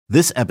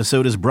This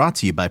episode is brought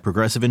to you by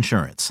Progressive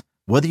Insurance.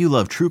 Whether you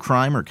love true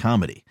crime or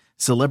comedy,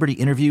 celebrity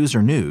interviews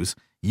or news,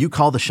 you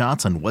call the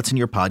shots on what's in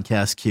your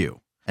podcast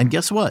queue. And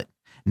guess what?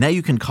 Now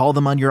you can call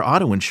them on your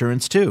auto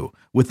insurance too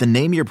with the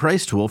Name Your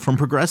Price tool from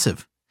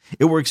Progressive.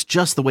 It works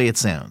just the way it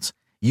sounds.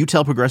 You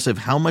tell Progressive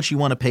how much you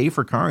want to pay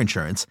for car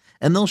insurance,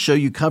 and they'll show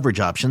you coverage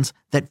options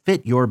that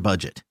fit your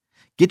budget.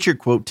 Get your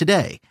quote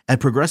today at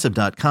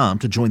Progressive.com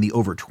to join the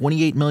over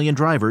 28 million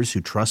drivers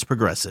who trust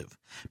Progressive.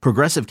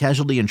 Progressive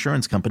Casualty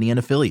Insurance Company and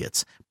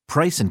Affiliates.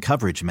 Price and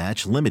coverage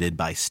match limited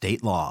by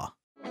state law.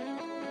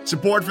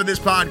 Support for this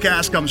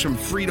podcast comes from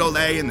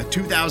Frito-Lay in the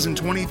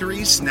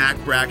 2023 Snack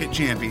Bracket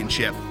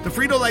Championship. The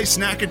Frito-Lay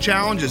Snack It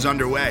Challenge is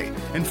underway,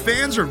 and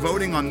fans are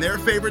voting on their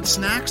favorite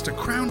snacks to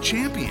crown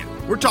champion.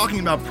 We're talking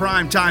about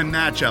prime-time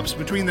matchups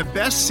between the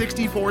best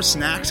 64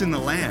 snacks in the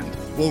land.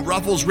 Will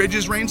Ruffles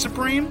Ridges reign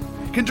supreme?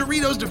 Can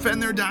Doritos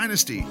defend their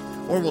dynasty?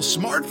 Or will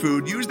Smart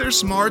Food use their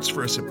smarts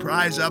for a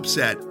surprise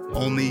upset?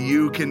 Only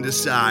you can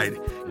decide.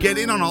 Get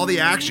in on all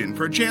the action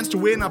for a chance to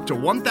win up to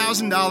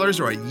 $1,000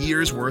 or a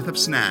year's worth of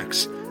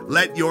snacks.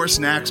 Let your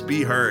snacks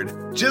be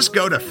heard. Just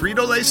go to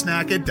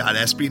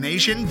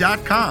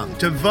fritolaysnacket.sbnation.com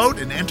to vote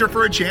and enter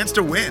for a chance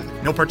to win.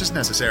 No purchase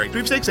necessary.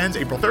 Sweepstakes ends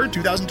April 3rd,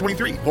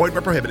 2023. Void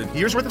where prohibited.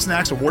 Year's worth of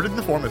snacks awarded in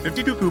the form of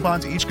 52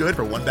 coupons, each good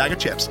for one bag of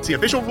chips. See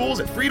official rules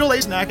at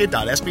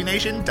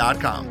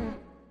fritolaysnacket.sbnation.com.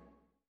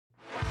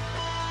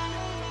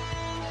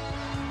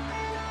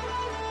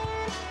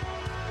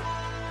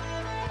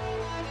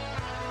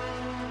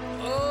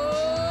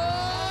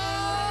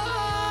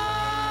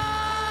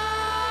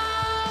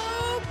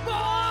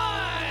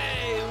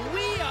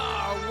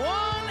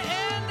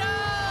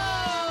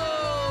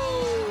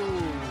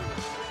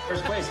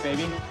 First place,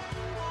 baby.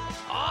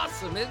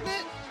 Awesome, isn't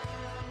it?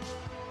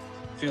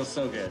 Feels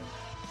so good.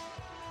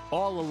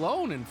 All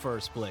alone in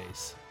first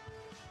place.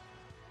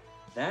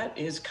 That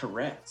is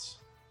correct.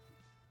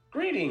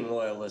 Greeting,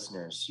 loyal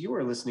listeners. You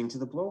are listening to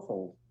the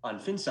BlowHole on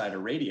Finsider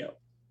Radio.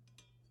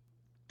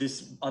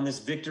 On this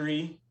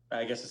victory,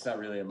 I guess it's not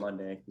really a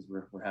Monday because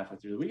we're halfway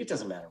through the week. It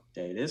doesn't matter what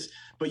day it is.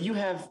 But you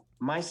have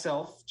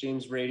myself,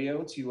 James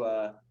Radio,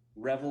 to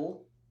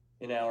revel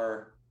in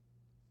our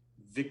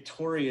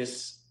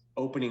victorious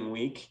opening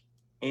week,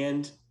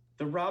 and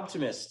the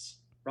Robtimists,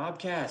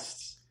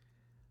 Robcasts.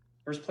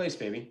 First place,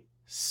 baby.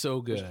 So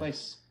good. First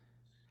place.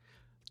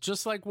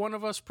 Just like one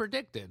of us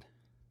predicted.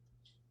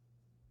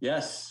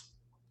 Yes.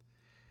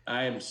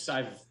 I've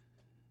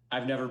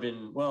never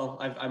been, well,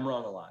 I'm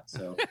wrong a lot.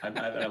 So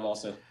I'm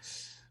also,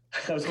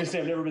 I was going to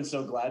say, I've never been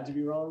so glad to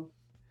be wrong.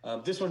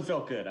 This one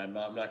felt good. I'm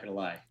not going to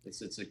lie.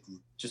 It's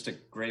just a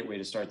great way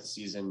to start the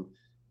season.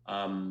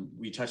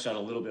 We touched on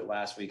a little bit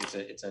last week.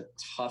 It's a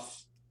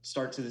tough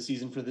start to the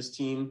season for this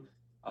team,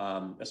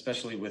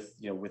 especially with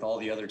all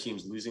the other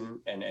teams losing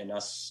and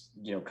us,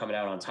 coming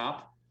out on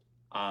top.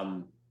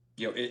 I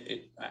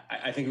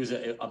think it was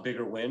a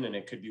bigger win, and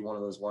it could be one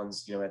of those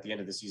ones, at the end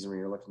of the season where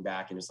you're looking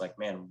back and it's like,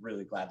 man, I'm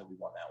really glad that we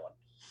won that one.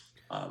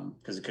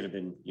 Because it could have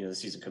been, the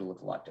season could have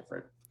looked a lot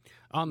different.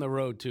 On the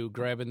road too,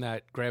 grabbing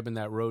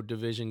that road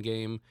division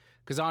game.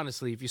 Because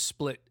honestly, if you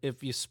split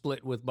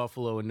with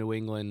Buffalo and New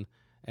England,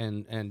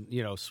 and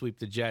sweep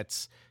the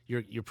Jets,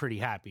 you're pretty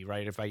happy,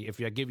 right? If I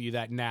give you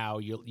that now,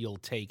 you'll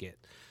take it.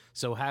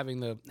 So having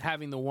the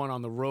one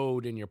on the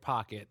road in your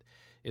pocket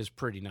is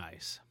pretty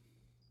nice.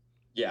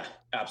 Yeah,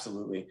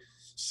 absolutely.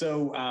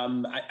 So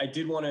I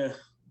did want to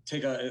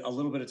take a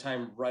little bit of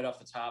time right off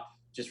the top,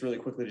 just really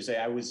quickly to say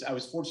I was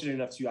fortunate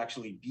enough to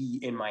actually be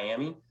in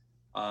Miami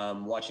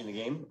watching the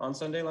game on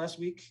Sunday last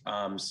week.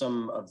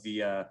 Some of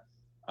the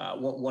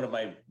one of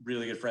my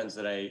really good friends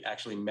that I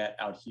actually met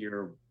out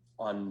here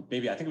on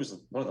maybe, I think it was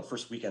one of the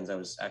first weekends I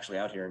was actually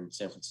out here in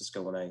San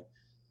Francisco when I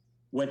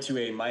went to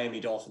a Miami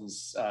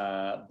Dolphins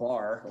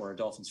bar, or a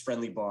Dolphins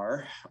friendly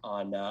bar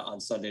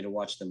on Sunday to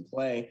watch them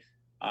play.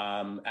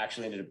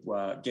 Actually ended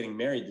up getting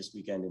married this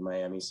weekend in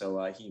Miami.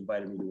 So he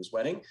invited me to his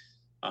wedding,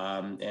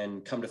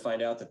 and come to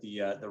find out that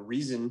the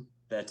reason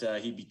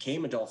that he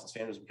became a Dolphins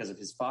fan was because of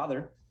his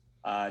father,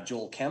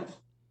 Joel Kemp.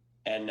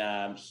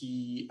 And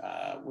he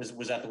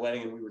was at the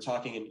wedding, and we were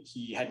talking, and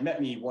he had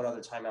met me one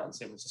other time out in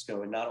San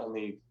Francisco, and not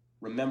only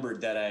remembered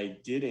that I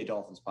did a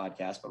Dolphins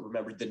podcast, but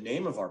remembered the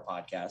name of our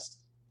podcast,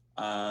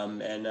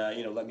 and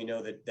let me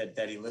know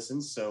that he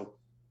listens. So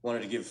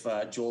wanted to give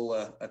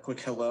Joel a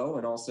quick hello,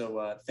 and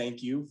also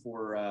thank you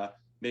for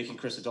making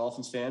Chris a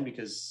Dolphins fan,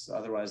 because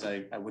otherwise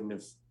I wouldn't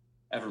have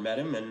ever met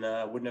him, and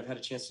wouldn't have had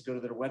a chance to go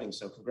to their wedding.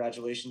 So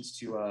congratulations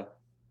to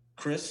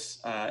Chris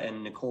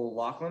and Nicole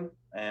Laughlin,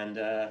 and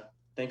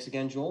thanks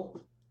again,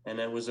 Joel. And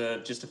it was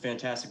just a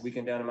fantastic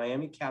weekend down in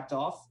Miami, capped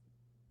off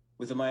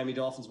with the Miami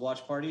Dolphins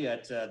watch party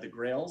at the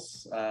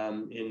Grails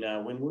in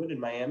Wynwood in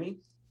Miami.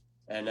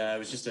 And it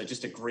was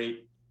just a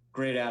great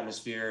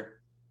atmosphere,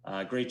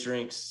 great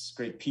drinks,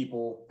 great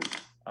people,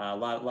 a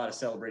lot of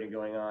celebrating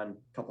going on,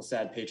 a couple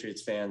sad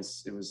Patriots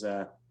fans. It was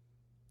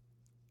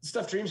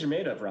stuff dreams are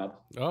made of, Rob.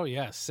 Oh,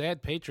 yeah.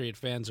 Sad Patriot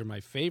fans are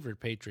my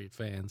favorite Patriot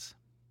fans.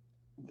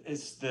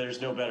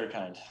 There's no better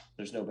kind.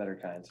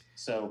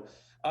 So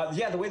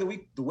Yeah, the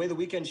way the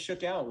weekend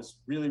shook out was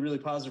really, really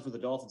positive for the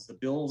Dolphins. The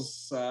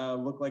Bills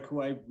look like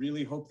who I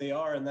really hope they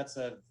are, and that's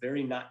a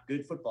very not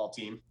good football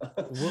team.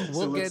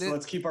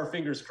 Let's keep our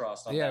fingers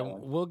crossed on that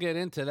one. We'll get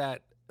into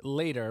that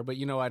later, but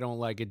I don't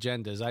like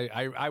agendas.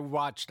 I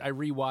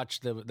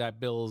rewatched that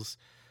Bills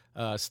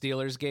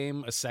Steelers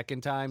game a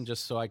second time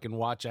just so I can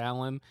watch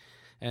Allen.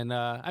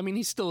 And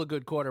he's still a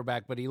good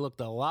quarterback, but he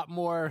looked a lot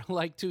more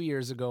like 2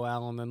 years ago,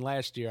 Allen, than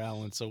last year,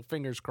 Allen. So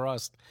fingers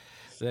crossed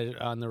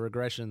on the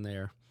regression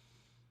there.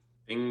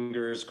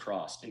 Fingers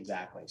crossed,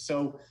 exactly.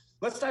 So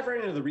let's dive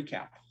right into the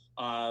recap.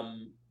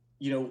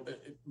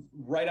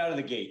 Right out of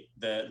the gate,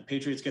 the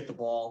Patriots get the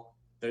ball.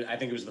 I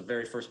think it was the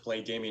very first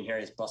play. Damian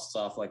Harris busts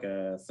off like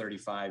a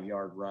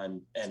 35-yard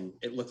run, and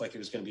it looked like it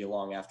was going to be a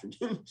long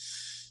afternoon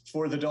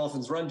for the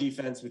Dolphins' run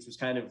defense, which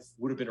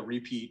would have been a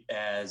repeat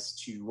as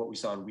to what we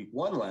saw in week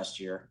 1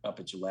 last year up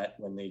at Gillette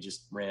when they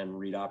just ran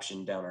read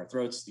option down our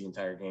throats the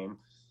entire game.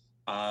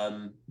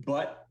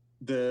 But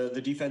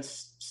the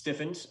defense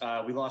stiffened.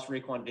 We lost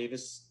Raekwon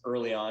Davis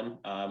early on.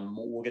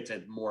 We'll get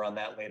to more on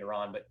that later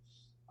on, but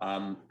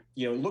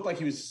it looked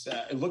like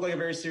it looked like a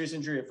very serious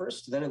injury at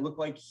first. Then it looked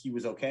like he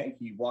was okay.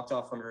 He walked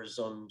off under his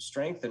own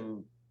strength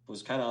and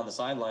was kind of on the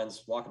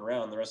sidelines walking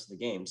around the rest of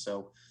the game.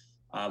 So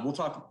we'll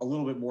talk a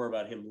little bit more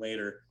about him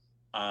later.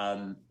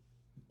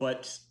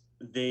 But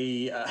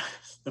the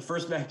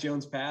first Mac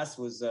Jones pass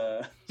was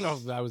that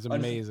was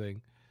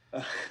amazing.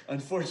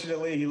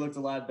 Unfortunately, he looked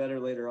a lot better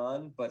later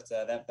on. But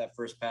that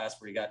first pass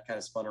where he got kind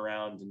of spun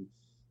around and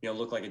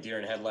looked like a deer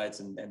in headlights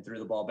and threw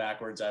the ball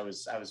backwards,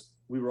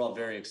 we were all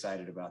very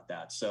excited about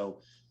that.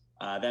 So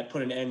that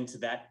put an end to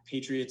that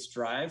Patriots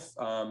drive.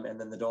 And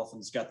then the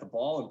Dolphins got the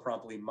ball and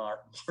promptly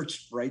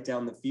marched right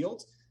down the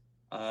field.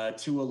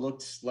 Tua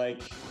looked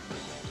like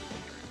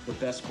the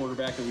best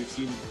quarterback that we've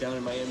seen down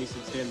in Miami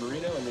since Dan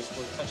Marino, and they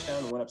scored a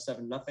touchdown and went up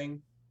 7-0.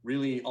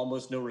 Really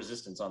almost no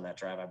resistance on that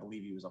drive. I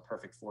believe he was a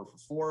perfect 4 for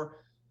 4.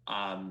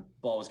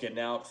 Ball was getting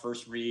out,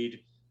 first read.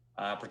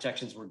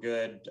 Protections were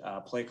good.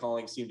 Play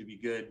calling seemed to be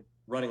good.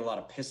 Running a lot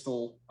of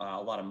pistol,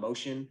 a lot of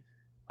motion.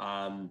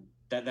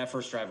 That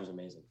first drive was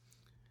amazing.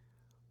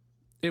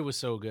 It was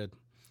so good.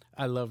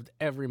 I loved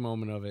every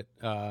moment of it.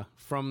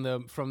 From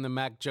the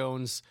Mac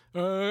Jones,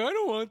 I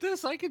don't want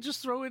this. I could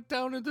just throw it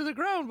down into the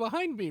ground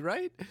behind me,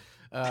 right?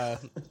 To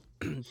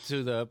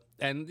the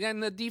and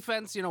the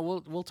defense.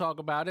 We'll talk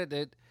about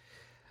it.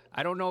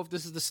 I don't know if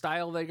this is the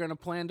style they're going to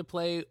plan to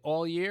play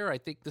all year. I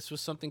think this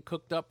was something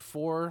cooked up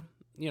for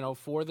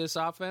this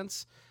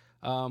offense.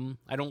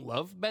 I don't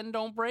love bend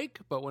don't break,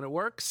 but when it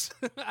works,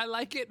 I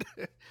like it.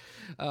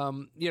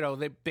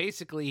 They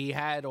basically he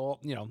had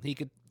he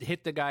could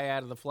hit the guy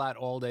out of the flat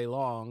all day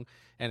long,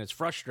 and it's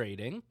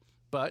frustrating.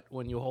 But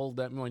when you hold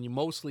them, when you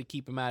mostly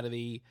keep him out of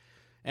the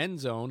end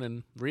zone,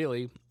 and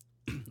really,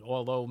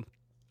 although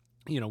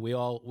we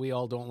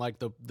all don't like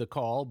the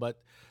call,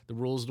 but the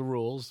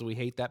rules. We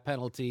hate that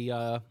penalty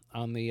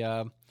on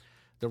the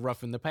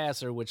roughing the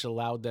passer, which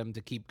allowed them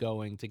to keep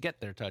going to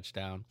get their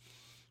touchdown.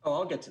 Oh,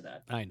 I'll get to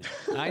that.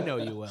 I know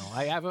you will.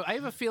 I have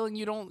a feeling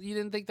you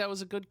didn't think that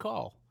was a good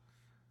call.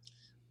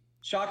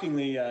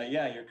 Shockingly,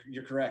 yeah,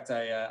 you're correct.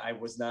 I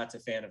was not a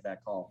fan of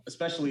that call,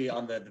 especially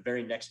on the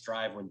very next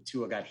drive when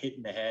Tua got hit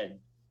in the head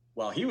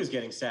while he was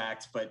getting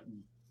sacked. But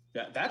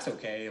that's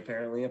okay.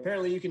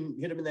 Apparently you can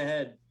hit him in the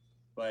head,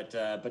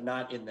 but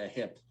not in the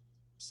hip.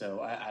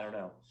 So I don't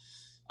know.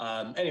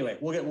 Anyway,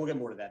 we'll get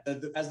more to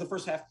that. As the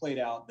first half played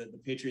out, the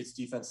Patriots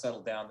defense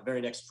settled down. The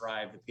very next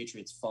drive, the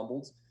Patriots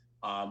fumbled,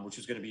 which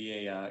was going to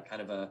be a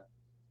kind of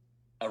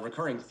a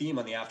recurring theme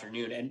on the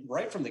afternoon. And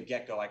right from the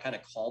get-go, I kind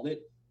of called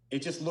it.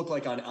 It just looked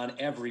like on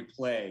every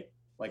play,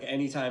 like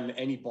anytime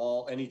any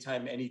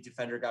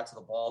defender got to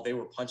the ball, they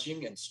were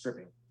punching and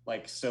stripping.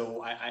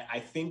 So I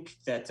think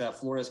that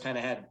Flores kind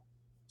of had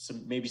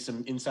some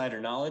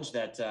insider knowledge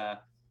that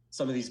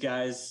some of these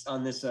guys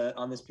on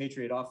this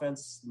Patriot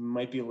offense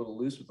might be a little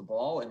loose with the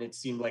ball, and it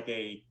seemed like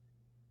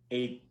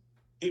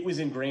it was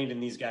ingrained in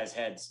these guys'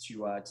 heads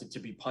to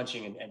be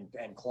punching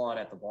and clawing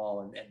at the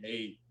ball, and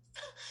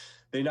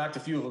they knocked a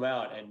few of them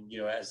out. And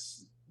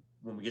as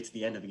when we get to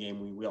the end of the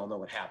game, we all know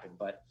what happened.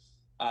 But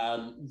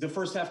the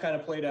first half kind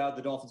of played out.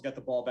 The Dolphins got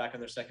the ball back on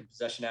their second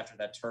possession after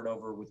that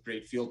turnover with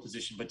great field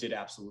position, but did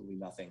absolutely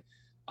nothing.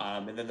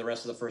 And then the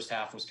rest of the first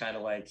half was kind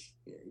of like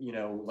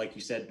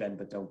you said, bend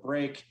but don't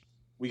break.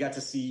 We got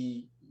to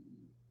see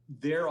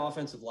their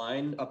offensive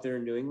line up there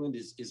in New England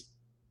is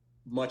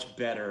much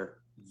better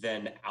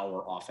than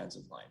our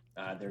offensive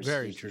line. There's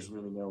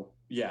really no,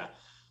 yeah.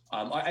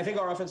 I think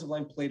our offensive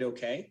line played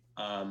okay,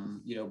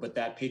 but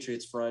that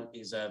Patriots front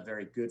is a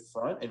very good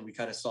front, and we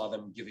kind of saw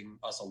them giving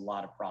us a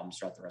lot of problems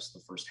throughout the rest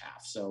of the first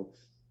half. So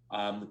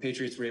the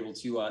Patriots were able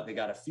to, they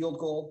got a field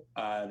goal.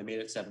 They made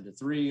it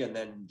 7-3, and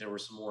then there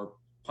was some more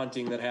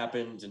punting that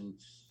happened, and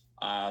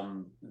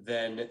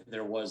then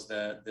there was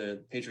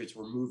the Patriots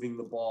were moving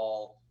the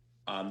ball.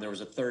 There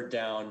was a third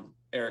down.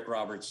 Eric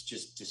Roberts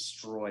just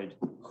destroyed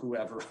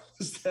whoever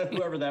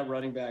that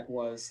running back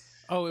was.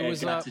 Oh, it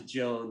was got to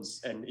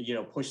Jones and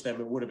pushed them.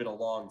 It would have been a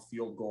long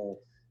field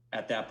goal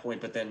at that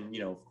point. But then,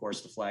 of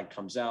course, the flag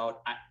comes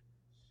out.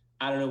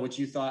 I don't know what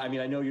you thought. I mean,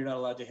 I know you're not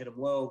allowed to hit him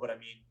low, but I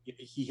mean,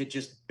 he had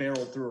just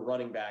barreled through a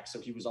running back, so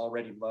he was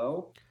already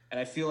low. And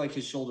I feel like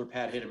his shoulder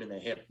pad hit him in the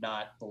hip,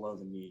 not below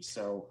the knee.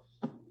 So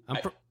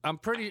I'm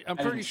pretty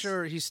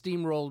sure he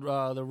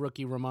steamrolled the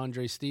rookie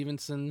Ramondre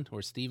Stevenson.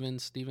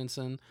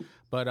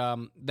 But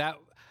that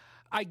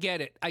I get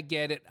it.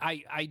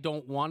 I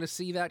don't want to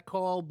see that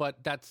call,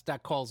 but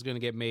that call's going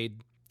to get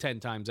made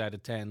 10 times out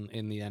of 10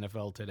 in the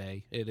NFL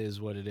today. It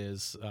is what it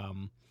is.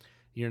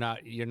 You're not.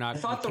 I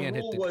thought the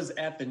rule was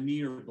at the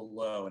knee or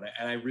below,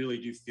 and I really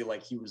do feel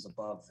like he was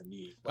above the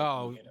knee.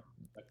 Oh,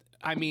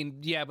 I mean,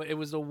 yeah, but it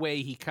was the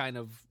way he kind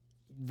of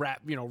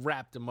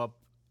wrapped him up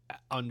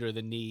under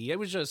the knee. It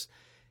was just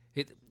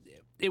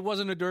it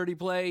wasn't a dirty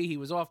play. He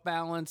was off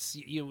balance.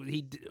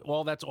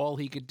 That's all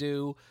he could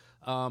do.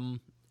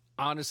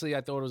 Honestly,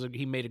 I thought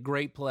he made a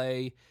great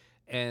play,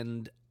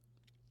 and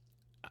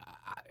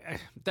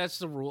that's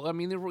the rule. I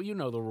mean, the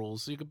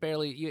rules. You could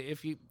barely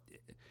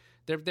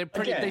They're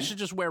pretty. Again, they should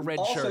just wear red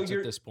shirts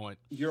at this point.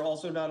 You're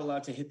also not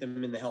allowed to hit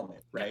them in the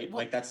helmet, right?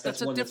 Well, that's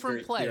a one different that's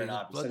very play. Clear and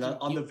obvious. And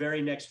on the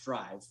very next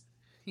drive,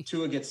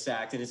 Tua gets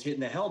sacked and is hitting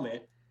the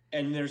helmet,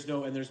 and there's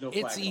no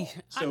flag.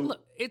 So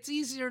it's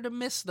easier to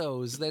miss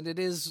those than it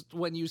is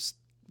when you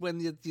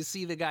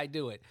see the guy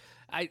do it.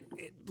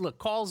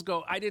 Calls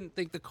go. I didn't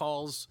think the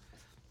calls.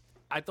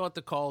 I thought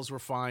the calls were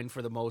fine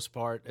for the most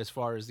part. As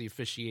far as the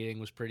officiating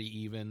was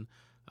pretty even.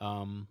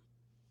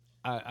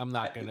 I'm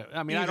not gonna.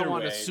 I mean, I don't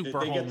want to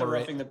super homer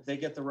it. They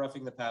get the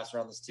roughing the passer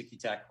on this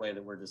ticky-tack play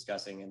that we're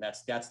discussing, and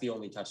that's the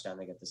only touchdown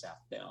they get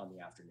on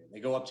the afternoon. They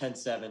go up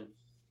 10-7.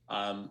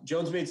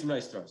 Jones made some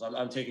nice throws.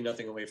 I'm taking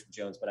nothing away from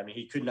Jones, but I mean,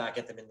 he could not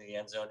get them in the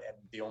end zone, and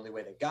the only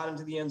way they got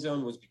into the end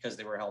zone was because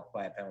they were helped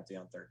by a penalty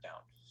on third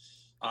down.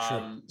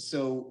 Sure.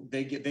 So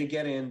they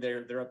get in.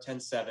 They're up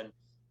 10-7.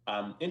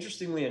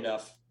 Interestingly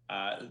enough.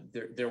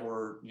 There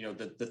were,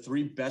 the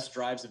three best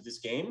drives of this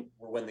game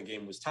were when the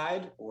game was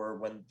tied or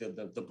when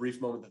the brief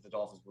moment that the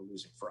Dolphins were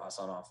losing for us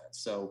on offense.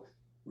 So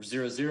we're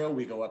 0-0,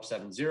 we go up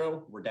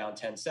 7-0, we're down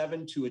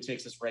 10-7. Tua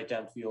takes us right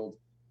downfield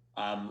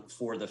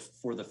for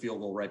the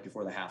field goal right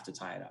before the half to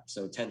tie it up.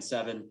 So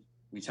 10-7,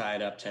 we tie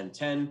it up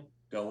 10-10,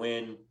 go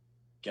in,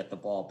 get the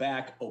ball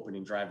back.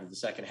 Opening drive of the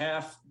second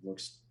half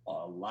looks a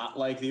lot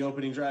like the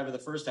opening drive of the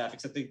first half,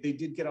 except they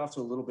did get off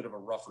to a little bit of a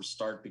rougher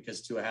start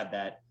because Tua had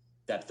that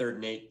 3rd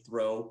and 8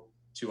 throw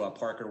to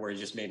Parker where he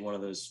just made one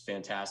of those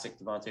fantastic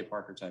Devontae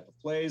Parker type of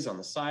plays on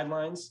the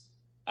sidelines.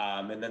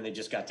 And then they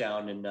just got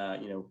down and,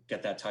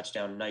 get that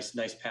touchdown.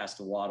 Nice pass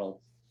to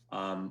Waddle.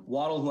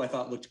 Waddle, who I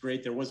thought looked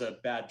great. There was a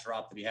bad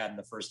drop that he had in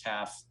the first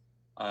half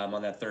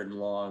on that 3rd and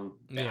long.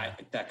 Yeah.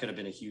 That could have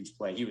been a huge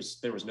play.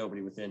 There was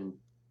nobody within.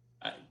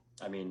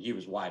 He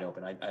was wide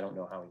open. I don't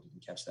know how he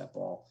didn't catch that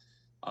ball.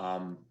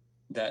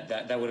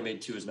 That would have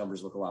made Tua's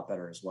numbers look a lot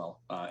better as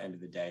well. End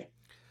of the day.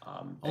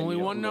 Only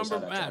one number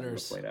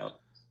matters.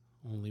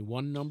 Only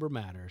one number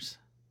matters.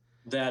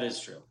 That is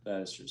true.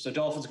 So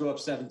Dolphins go up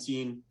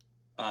 17-10,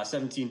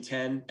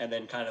 and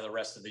then kind of the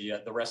rest of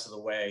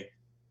the way,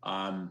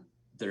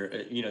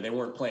 they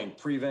weren't playing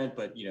prevent,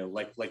 but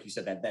like you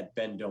said, that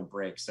bend don't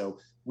break. So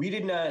we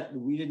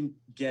didn't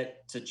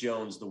get to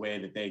Jones the way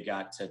that they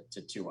got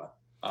to Tua.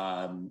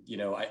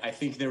 I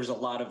think there was a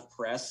lot of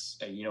press,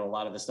 a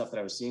lot of the stuff that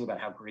I was seeing about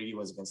how great he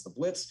was against the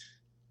blitz.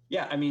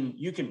 Yeah, I mean,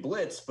 you can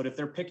blitz, but if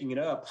they're picking it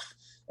up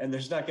and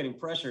there's not getting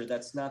pressure,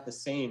 that's not the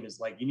same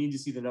as you need to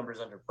see the numbers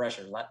under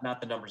pressure,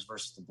 not the numbers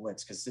versus the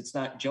blitz, because it's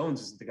not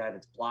Jones isn't the guy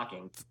that's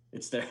blocking.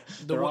 It's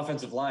their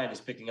offensive line is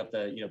picking up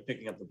the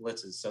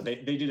blitzes. So they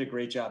did a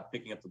great job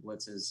picking up the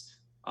blitzes.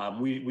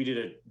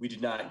 We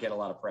did not get a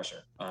lot of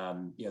pressure.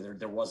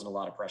 There wasn't a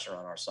lot of pressure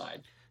on our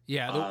side.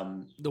 Yeah.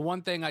 The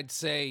one thing I'd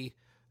say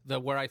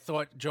where I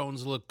thought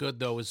Jones looked good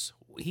though is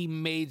he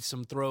made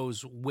some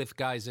throws with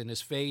guys in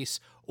his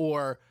face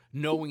or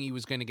knowing he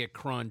was going to get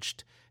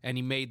crunched, and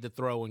he made the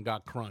throw and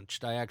got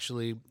crunched. I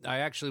actually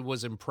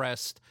was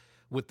impressed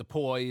with the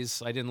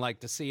poise. I didn't like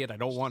to see it. I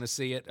don't want to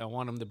see it. I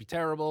want him to be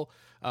terrible.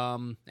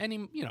 And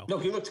he, No,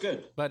 he looked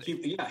good. But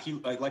he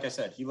like I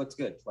said, he looked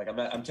good.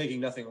 I'm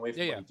taking nothing away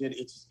from what he did.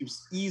 It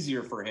was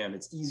easier for him.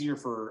 It's easier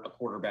for a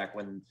quarterback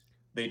when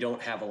they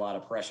don't have a lot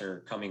of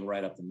pressure coming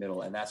right up the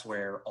middle, and that's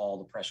where all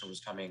the pressure was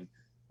coming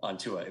on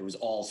Tua. It was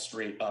all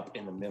straight up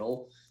in the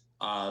middle.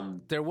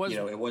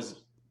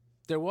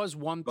 There was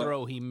one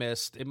throw he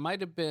missed. It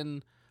might have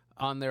been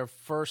on their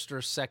first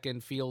or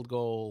second field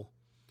goal,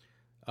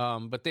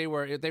 but they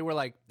were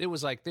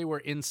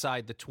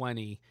inside the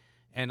 20,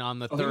 and on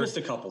the third, he missed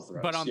a couple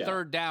throws. But on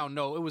third down,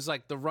 no, it was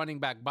like the running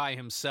back by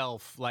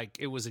himself. Like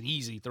it was an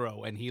easy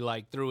throw, and he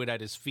threw it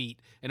at his feet,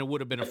 and it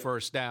would have been a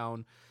first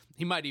down.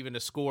 He might even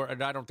have scored,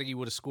 and I don't think he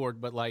would have scored,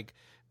 but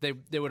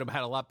they would have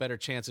had a lot better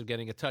chance of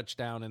getting a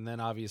touchdown. And then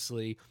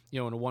obviously, in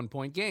a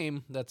 1-point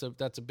game, that's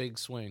a big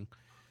swing.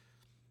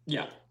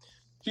 Yeah.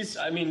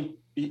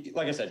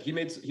 Like I said, he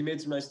made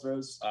some nice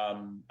throws.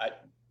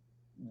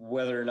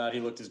 Whether or not he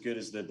looked as good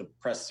as the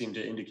press seemed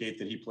to indicate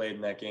that he played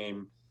in that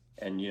game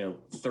and,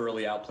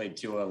 thoroughly outplayed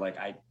Tua.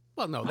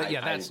 Well, no,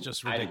 that's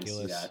just ridiculous.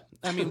 I didn't see that.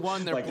 I mean,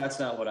 one, they're like that's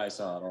not what I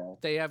saw at all.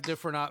 They have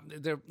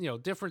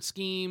different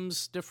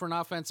schemes, different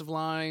offensive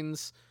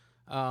lines.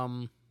 We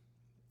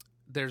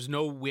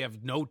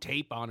have no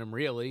tape on him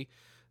really.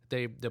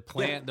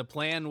 The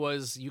plan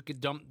was you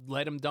could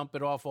let him dump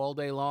it off all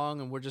day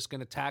long, and we're just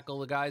going to tackle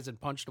the guys and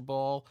punch the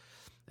ball,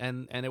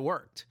 and it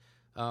worked.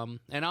 And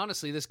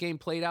honestly, this game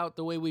played out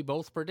the way we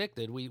both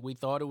predicted. We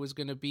thought it was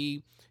going to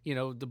be,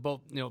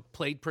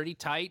 played pretty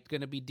tight,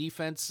 going to be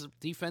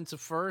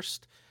defensive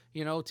first.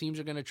 Teams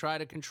are going to try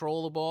to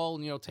control the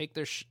ball and take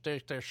their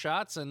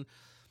shots. And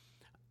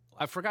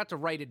I forgot to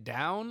write it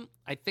down.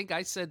 I think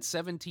I said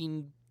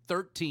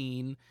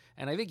 17-13,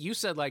 and I think you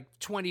said like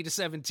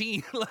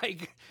 20-17.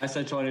 Like I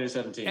said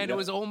 20-17, and yep. It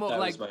was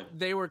almost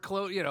they were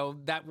close.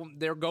 That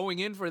they're going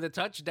in for the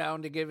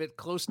touchdown to give it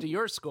close to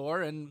your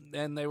score,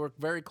 and they were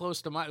very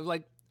close to mine.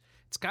 Like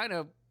it's kind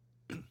of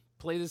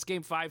play this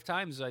game 5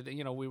 times. I think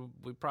it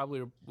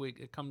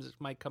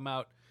might come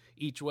out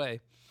each way.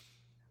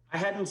 I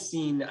hadn't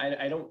seen.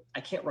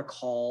 I can't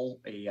recall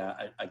a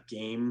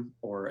game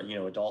or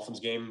a Dolphins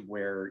game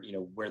where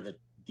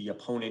the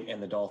opponent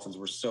and the Dolphins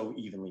were so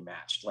evenly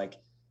matched. Like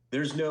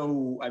there's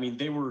no. I mean,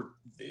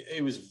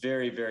 it was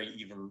very, very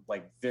even.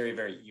 Like very,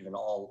 very even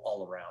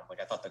all around.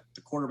 Like I thought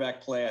the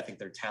quarterback play. I think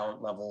their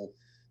talent level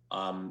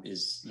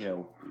is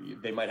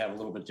they might have a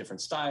little bit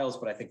different styles,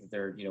 but I think that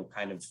they're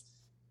kind of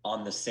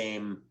on the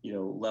same,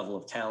 level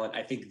of talent.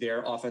 I think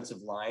their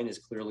offensive line is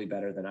clearly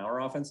better than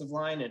our offensive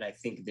line. And I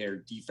think their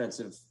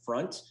defensive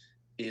front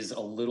is a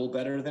little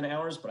better than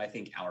ours, but I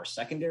think our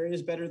secondary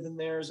is better than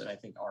theirs. And I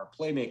think our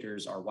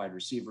playmakers, our wide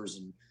receivers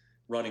and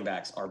running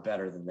backs are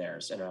better than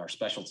theirs. And our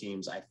special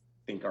teams, I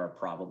think, are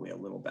probably a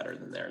little better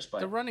than theirs. But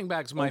the running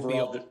backs might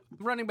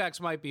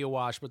be a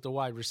wash, but the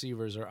wide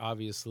receivers are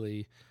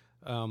obviously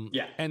and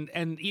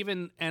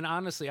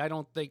honestly, I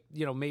don't think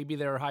maybe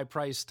their high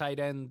priced tight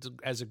end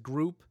as a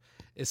group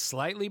is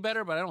slightly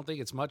better, but I don't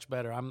think it's much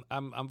better.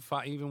 I'm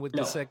fine even with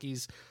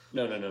Gesicki's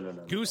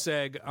goose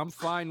egg. I'm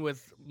fine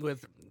with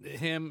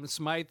him,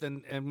 Smythe,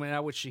 and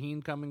now with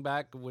Shaheen coming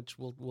back, which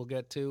we'll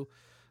get to,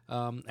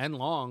 and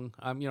Long.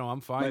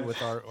 I'm fine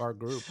with our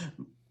group.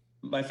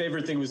 My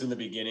favorite thing was in the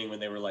beginning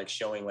when they were like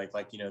showing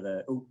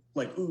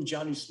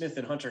Johnny Smith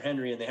and Hunter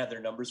Henry, and they had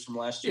their numbers from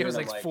last year. It was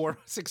like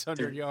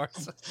 400-600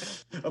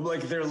 yards. I'm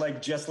like, they're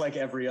like just like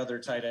every other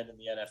tight end in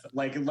the NFL.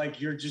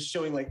 Like you're just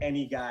showing like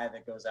any guy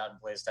that goes out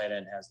and plays tight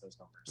end has those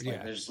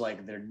numbers.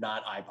 Like they're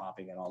not eye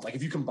popping at all. Like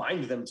if you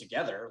combined them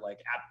together,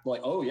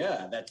 oh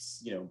yeah,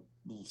 that's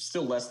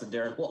still less than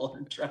Darren Waller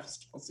and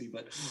Travis Kelce,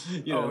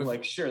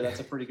 but sure, that's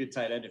a pretty good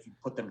tight end if you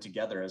put them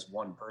together as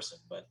one person,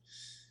 but.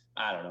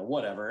 I don't know,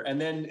 whatever.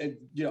 And then,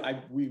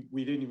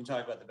 we didn't even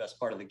talk about the best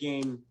part of the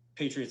game.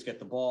 Patriots get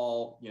the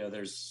ball,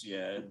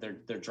 they're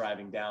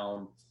driving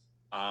down.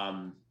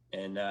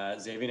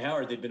 And Xavier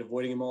Howard, they've been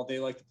avoiding him all day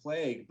like the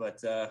plague,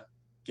 but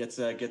gets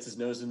his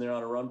nose in there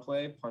on a run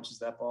play, punches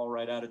that ball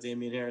right out of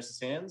Damian Harris's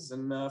hands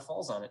and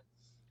falls on it.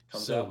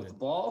 Comes out with the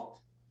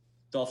ball.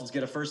 Dolphins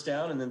get a first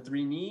down and then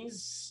 3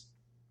 knees.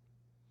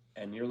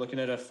 And you're looking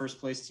at a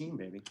first place team,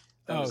 baby.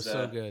 That was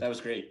so good. That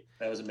was great.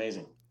 That was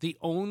amazing. The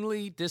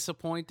only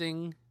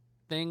disappointing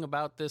thing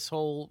about this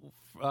whole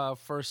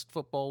first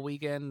football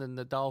weekend and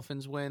the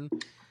Dolphins win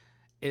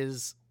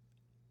is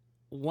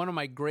one of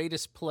my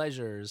greatest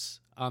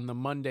pleasures on the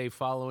Monday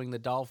following the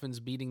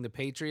Dolphins beating the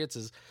Patriots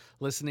is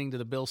listening to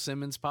the Bill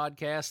Simmons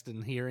podcast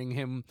and hearing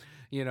him,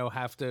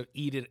 have to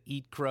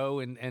eat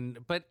crow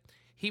but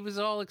he was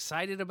all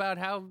excited about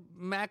how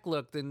Mac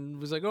looked and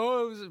was like,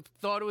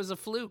 thought it was a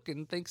fluke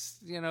and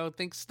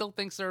still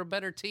thinks they're a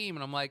better team.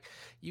 And I'm like,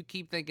 you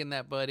keep thinking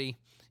that, buddy.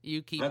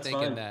 You keep thinking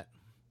fine. That.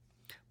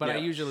 But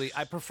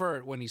I prefer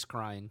it when he's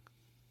crying.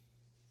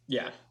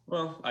 Yeah.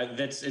 Well,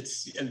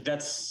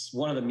 that's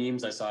one of the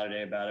memes I saw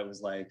today about it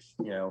was like,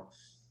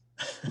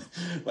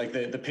 like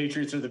the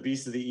Patriots are the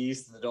beast of the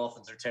East and the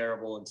Dolphins are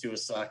terrible and Tua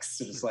sucks.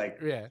 So it's like,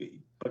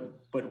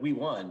 but we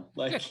won.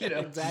 Like,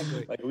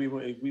 exactly. Like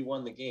we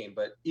won the game.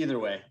 But either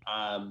way,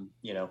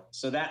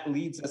 so that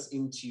leads us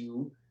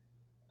into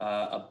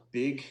a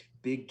big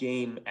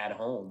game at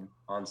home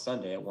on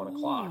Sunday at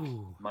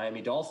 1:00.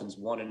 Miami Dolphins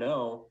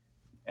 1-0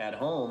 at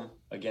home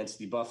against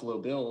the Buffalo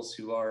Bills,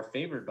 who are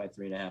favored by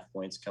 3.5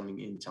 points coming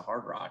into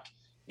Hard Rock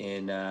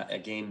in a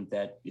game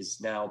that is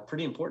now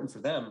pretty important for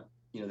them.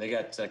 They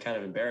got kind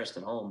of embarrassed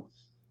at home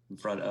in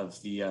front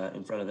of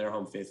their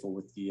home faithful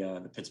with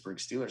the Pittsburgh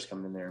Steelers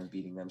coming in there and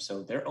beating them.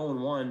 So they're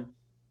 0-1.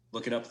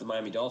 Looking up the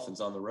Miami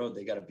Dolphins on the road,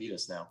 they got to beat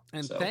us now.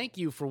 And thank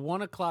you for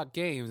 1:00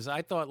 games.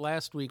 I thought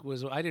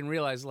I didn't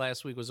realize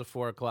last week was a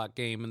 4:00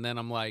 game, and then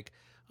I'm like,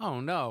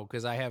 oh no,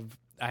 because I have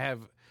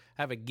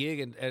a gig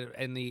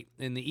in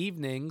the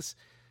evenings.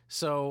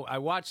 So I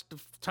watched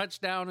the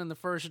touchdown in the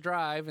first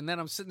drive, and then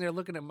I'm sitting there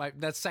looking at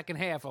that second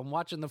half. I'm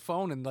watching the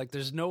phone, and like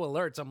there's no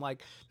alerts. I'm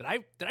like, did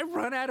I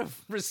run out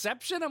of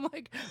reception? I'm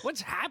like, what's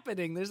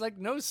happening? There's like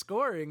no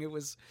scoring. It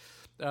was,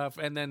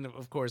 and then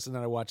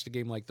I watched the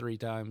game like 3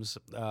 times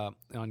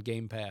on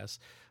Game Pass.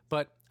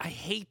 But I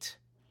hate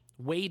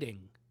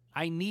waiting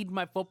I need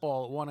my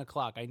football at 1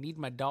 o'clock. I need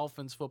my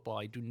Dolphins football.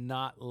 I do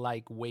not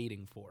like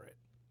waiting for it.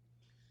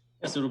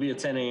 Yes, it'll be a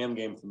 10 a.m.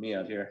 game for me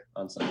out here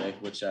on Sunday,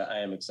 which I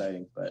am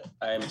excited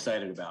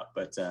about.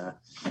 But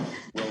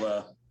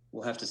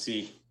we'll have to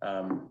see,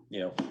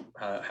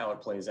 how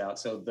it plays out.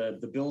 So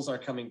the Bills are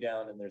coming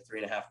down, and they're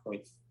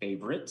 3.5-point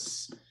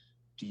favorites.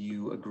 Do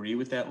you agree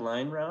with that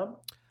line, Rob?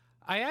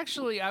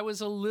 I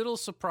was a little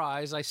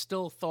surprised. I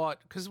still thought,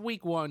 because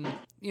week one,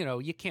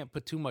 you can't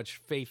put too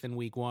much faith in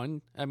week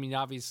one. I mean,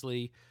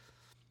 obviously,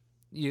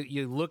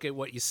 you look at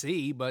what you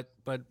see, but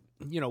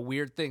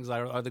weird things.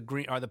 Are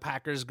the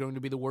Packers going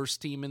to be the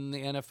worst team in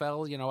the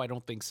NFL? I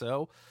don't think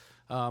so.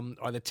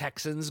 Are the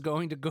Texans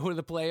going to go to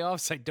the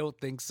playoffs? I don't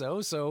think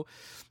so. So,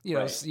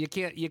 Right. you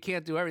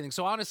can't do everything.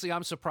 So honestly,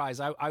 I'm surprised.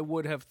 I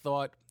would have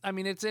thought. I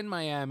mean, it's in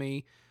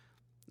Miami.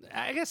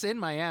 I guess in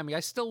Miami, I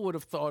still would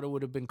have thought it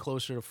would have been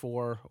closer to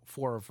 4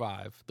 or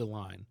 5, the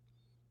line.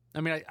 I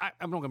mean,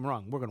 I'm not getting me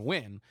wrong, we're going to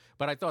win,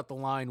 but I thought the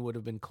line would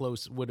have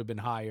been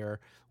higher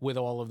with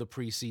all of the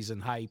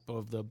preseason hype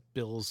of the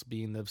Bills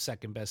being the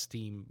second best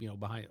team,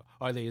 behind.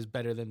 Are they as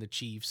better than the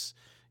Chiefs?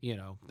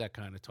 That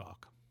kind of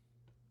talk.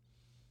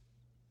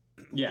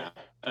 Yeah,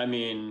 I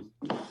mean,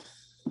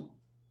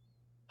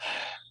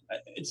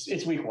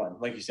 it's week one,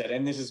 like you said,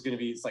 and this is going to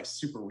be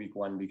super week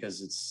one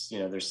because it's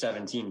there's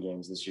 17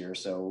 games this year,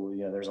 so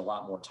there's a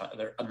lot more time.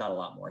 Not a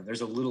lot more. There's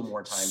a little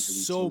more time for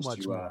these so teams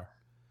much more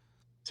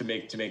to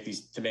make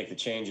the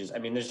changes. I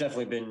mean,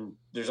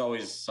 there's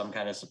always some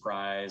kind of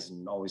surprise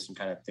and always some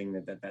kind of thing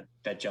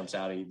that jumps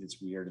out at you that's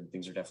weird, and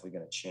things are definitely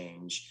going to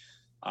change.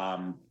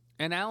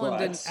 And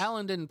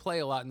Allen didn't play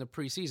a lot in the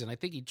preseason. I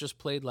think he just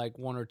played like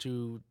 1 or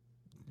 2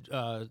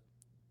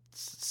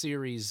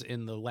 series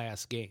in the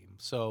last game.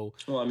 So,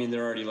 well, I mean,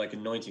 they're already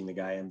anointing the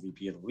guy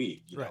MVP of the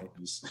league. Right.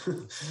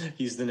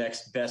 He's the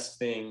next best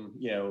thing,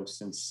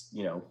 since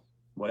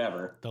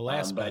whatever the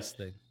last best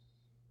thing.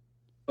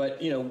 But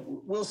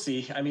we'll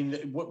see. I mean,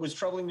 what was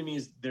troubling to me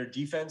is their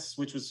defense,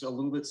 which was a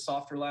little bit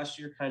softer last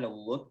year, kind of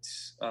looked,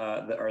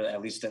 or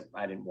at least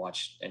I didn't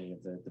watch any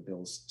of the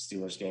Bills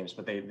Steelers games,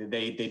 but they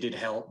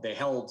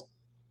held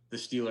the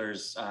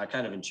Steelers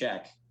kind of in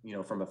check,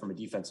 from a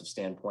defensive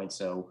standpoint.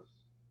 So.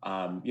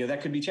 That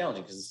could be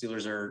challenging because the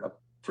Steelers are a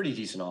pretty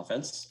decent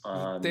offense.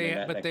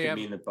 That could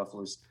mean that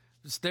Buffalo's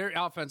their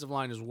offensive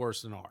line is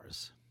worse than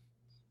ours.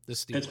 The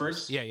Steelers,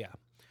 Pittsburgh's, yeah,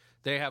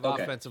 they have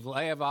offensive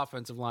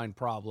line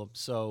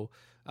problems. So,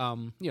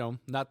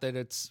 not that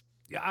it's.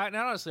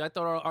 Honestly, I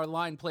thought our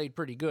line played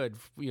pretty good.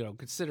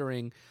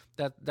 Considering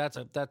that's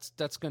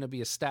going to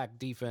be a stacked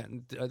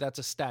defense. That's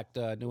a stacked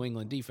New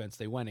England defense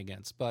they went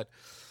against. But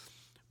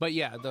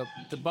yeah,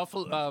 the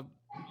Buffalo.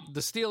 The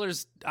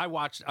Steelers, I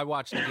watched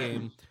the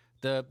game.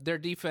 Their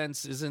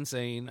defense is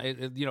insane.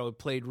 It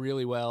played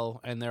really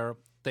well, and their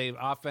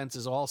offense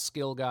is all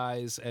skill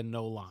guys and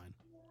no line.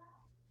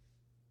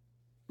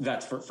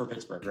 That's for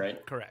Pittsburgh,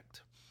 right?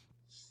 Correct.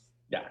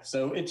 Yeah,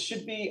 so it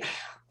should be.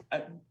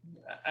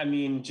 I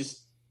mean,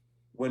 just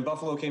when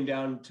Buffalo came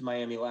down to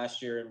Miami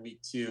last year in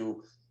week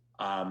 2,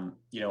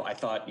 I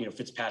thought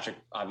Fitzpatrick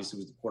obviously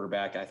was the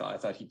quarterback. I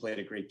thought he played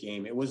a great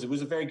game. It was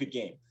a very good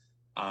game.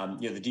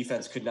 The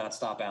defense could not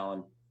stop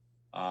Allen.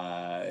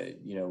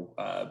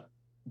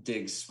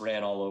 Diggs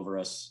ran all over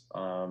us.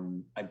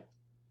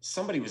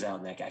 Somebody was out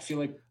in that game.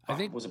 I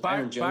think was it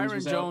Byron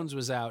Jones? Jones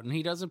was out, and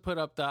he doesn't put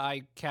up the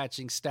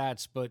eye-catching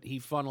stats, but he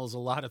funnels a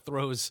lot of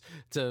throws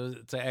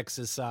to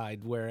X's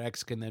side where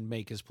X can then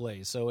make his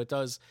plays. So it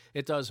does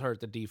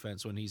hurt the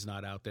defense when he's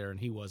not out there, and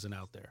he wasn't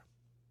out there.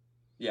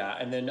 Yeah,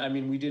 and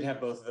then we did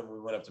have both of them when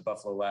we went up to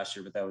Buffalo last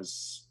year, but that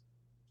was.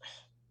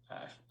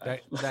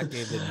 That game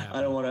didn't happen.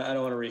 I don't want to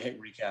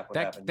recap what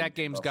happened. That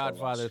game's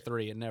Godfather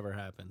 3. It never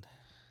happened.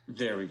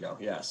 There we go.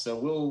 Yeah. So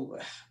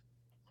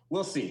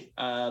we'll see.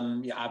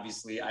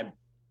 Obviously,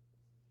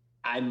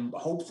 I'm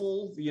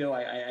hopeful.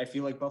 I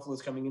feel like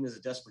Buffalo's coming in as a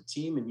desperate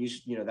team, and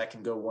that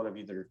can go one of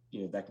either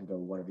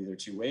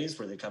 2 ways,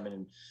 where they come in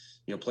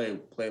and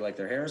play like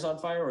their hair is on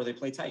fire, or they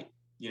play tight.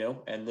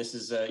 And this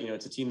is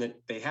it's a team that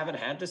they haven't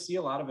had to see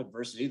a lot of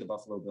adversity. The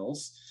Buffalo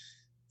Bills.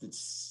 It's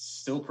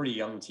still a pretty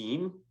young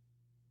team.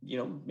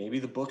 Maybe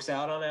the book's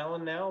out on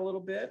Allen now a little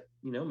bit.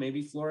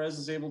 Maybe Flores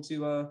is able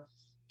to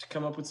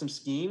come up with some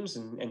schemes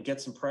and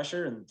get some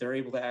pressure, and they're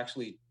able to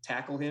actually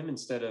tackle him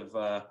instead of,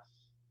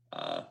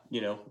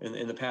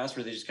 in the past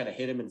where they just kind of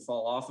hit him and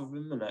fall off of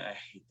him. And I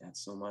hate that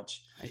so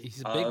much.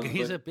 He's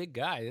a big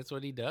guy. That's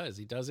what he does.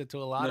 He does it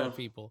to a lot of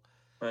people.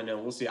 I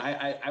know. We'll see.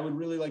 I would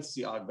really like to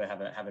see Ogba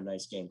have a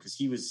nice game, because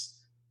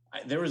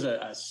there was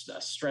a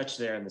stretch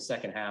there in the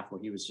second half where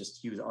he was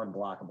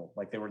unblockable.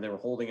 Like they were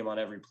holding him on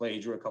every play. He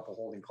drew a couple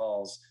holding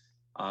calls,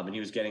 and he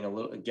was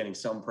getting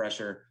some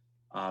pressure.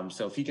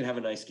 So if he can have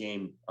a nice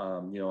game,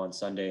 on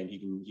Sunday, and he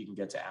can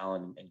get to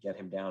Allen and get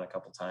him down a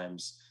couple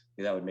times,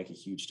 that would make a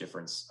huge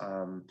difference.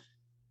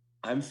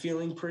 I'm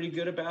feeling pretty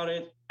good about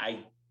it.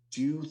 I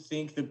do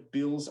think the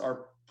Bills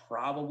are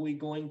probably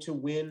going to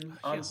win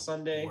on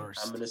Sunday.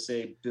 I'm going to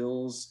say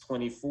Bills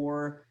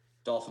 24,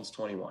 Dolphins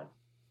 21.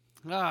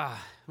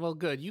 Well,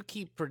 good. You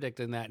keep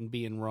predicting that and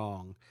being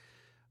wrong.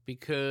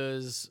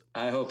 because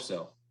I hope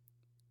so.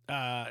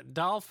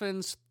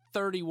 Dolphins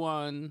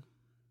 31,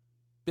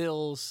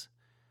 Bills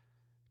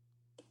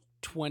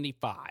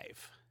 25.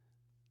 It's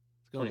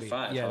gonna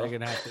 25. Yeah, huh?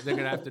 they're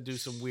gonna have to do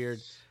some weird.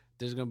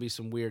 There's gonna be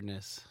some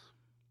weirdness.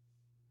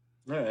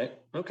 All right.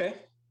 Okay.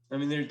 I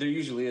mean, there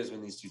usually is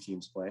when these two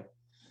teams play.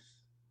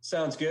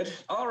 Sounds good.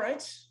 All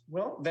right.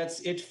 Well,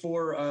 that's it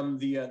for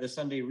the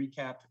Sunday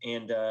recap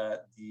and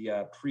the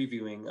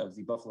previewing of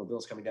the Buffalo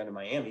Bills coming down to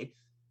Miami.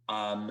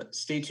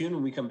 Stay tuned.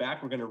 When we come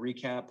back, we're going to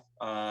recap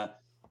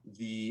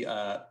the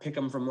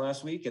pick'em from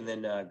last week and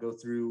then go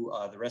through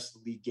the rest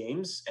of the league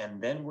games.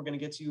 And then we're going to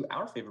get to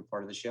our favorite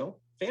part of the show,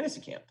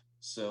 Fantasy Camp.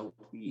 So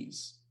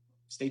please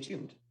stay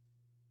tuned.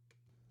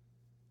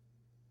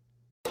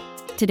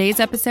 Today's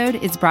episode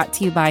is brought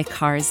to you by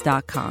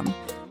Cars.com.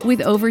 With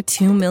over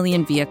 2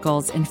 million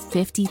vehicles and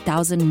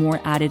 50,000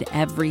 more added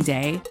every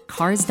day,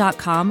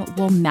 Cars.com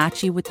will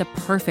match you with the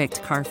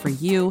perfect car for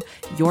you,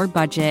 your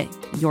budget,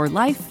 your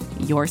life,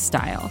 your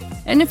style.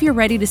 And if you're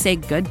ready to say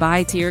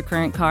goodbye to your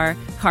current car,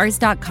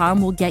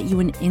 Cars.com will get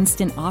you an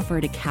instant offer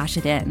to cash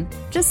it in.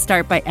 Just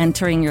start by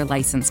entering your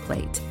license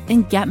plate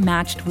and get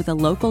matched with a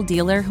local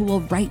dealer who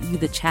will write you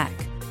the check.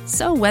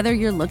 So whether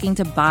you're looking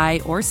to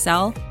buy or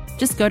sell,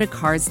 just go to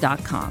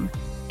Cars.com.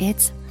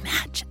 It's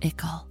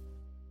magical.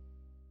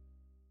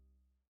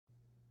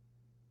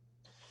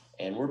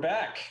 And we're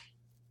back.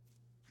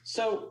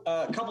 So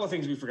a couple of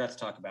things we forgot to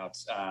talk about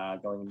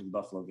going into the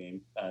Buffalo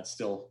game. It's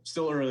still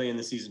early in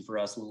the season for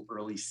us, a little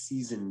early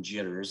season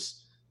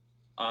jitters.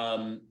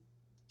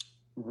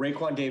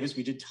 Raekwon Davis,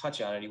 we did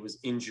touch on it. He was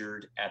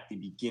injured at the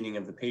beginning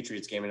of the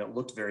Patriots game, and it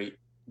looked very,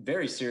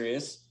 very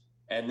serious.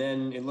 And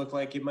then it looked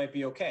like it might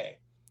be okay.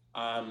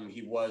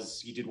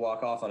 He did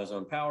walk off on his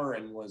own power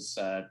and was,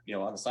 on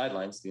the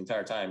sidelines the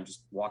entire time,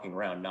 just walking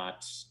around,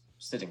 not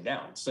sitting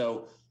down.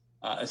 So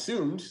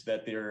assumed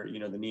that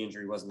the knee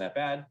injury wasn't that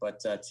bad, but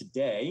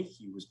today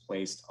he was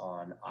placed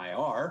on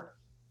IR.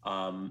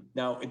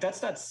 Now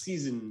that's not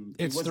season.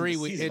 It's 3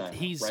 weeks.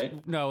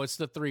 Right? No, it's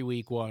the 3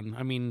 week one.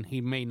 I mean,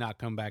 he may not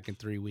come back in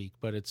 3 weeks,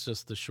 but it's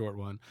just the short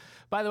one.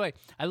 By the way,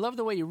 I love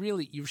the way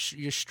you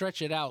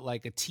stretch it out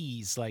like a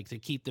tease, like to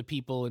keep the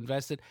people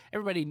invested.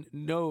 Everybody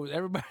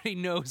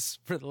knows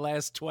for the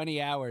last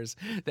 20 hours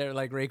that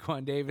like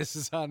Raekwon Davis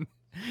is on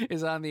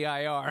the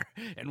IR,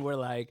 and we're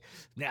like,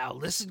 now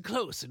listen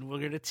close, and we're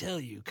going to tell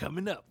you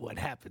coming up what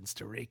happens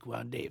to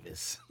Raekwon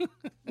Davis.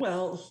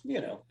 Well,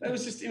 it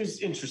was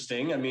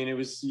interesting. I mean, it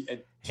was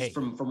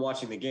from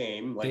watching the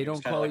game. Like, they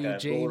don't call you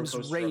James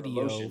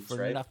Radio for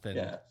right? nothing.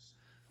 Yeah,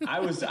 I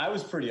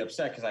was pretty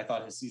upset because I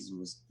thought his season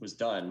was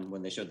done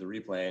when they showed the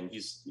replay, and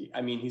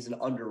he's an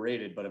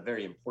underrated but a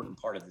very important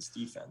part of this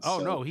defense. Oh,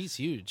 so, no, he's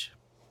huge.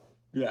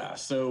 Yeah.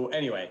 So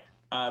anyway,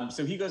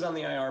 so he goes on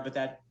the IR, but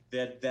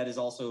that is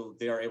also,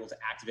 they are able to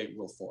activate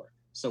Will Fuller.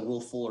 So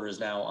Will Fuller is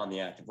now on the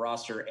active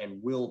roster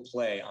and will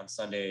play on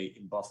Sunday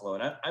in Buffalo.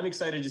 And I'm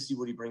excited to see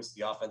what he brings to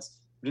the offense.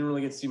 We didn't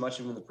really get to see much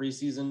of him in the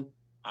preseason.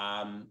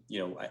 I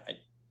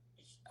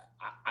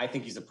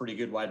think he's a pretty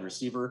good wide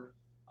receiver.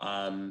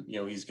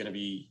 He's going to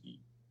be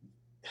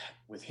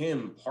with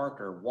him,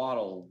 Parker,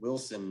 Waddle,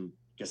 Wilson,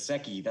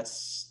 Gesicki.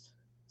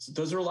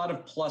 Those are a lot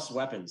of plus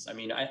weapons. I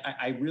mean,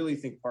 I really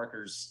think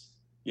Parker's,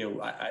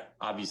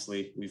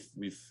 obviously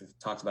we've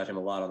talked about him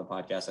a lot on the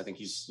podcast. I think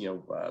he's,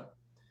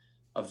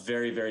 a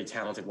very, very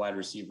talented wide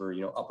receiver,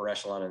 upper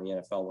echelon in the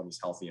NFL when he's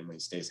healthy and when he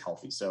stays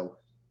healthy. So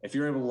if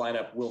you're able to line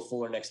up Will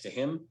Fuller next to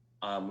him,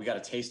 we got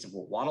a taste of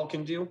what Waddle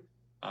can do.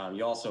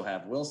 You also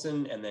have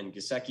Wilson, and then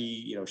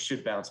Gesicki,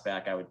 should bounce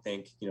back. I would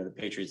think, the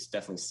Patriots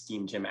definitely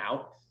schemed him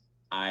out.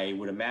 I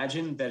would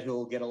imagine that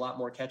he'll get a lot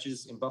more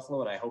catches in Buffalo,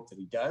 and I hope that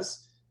he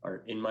does,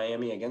 or in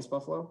Miami against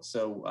Buffalo.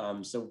 So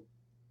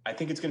I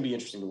think it's going to be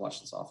interesting to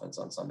watch this offense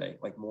on Sunday,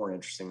 like more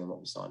interesting than what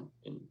we saw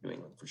in New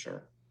England for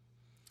sure.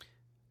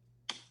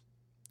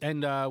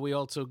 And we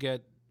also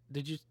get,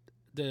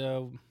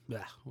 Shaheen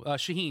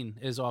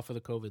is off of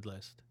the COVID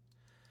list.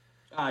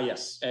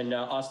 Yes. And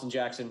Austin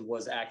Jackson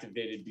was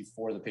activated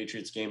before the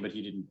Patriots game, but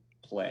he didn't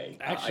play.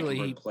 Actually,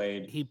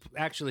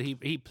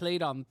 he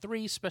played on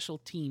 3 special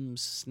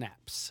teams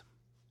snaps.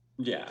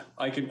 Yeah,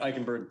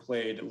 Eichenberg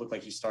played. It looked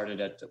like he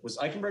started was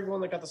Eichenberg the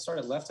one that got the start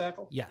at left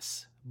tackle?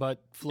 Yes,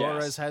 but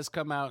Flores has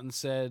come out and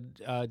said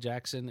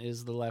Jackson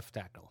is the left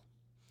tackle.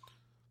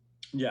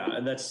 Yeah,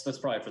 and that's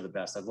probably for the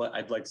best.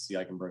 I'd like to see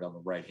Eichenberg on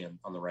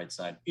the right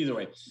side. Either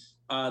way,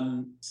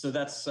 so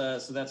that's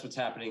what's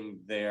happening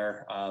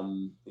there.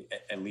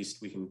 At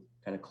least we can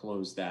kind of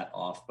close that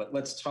off. But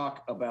let's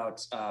talk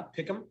about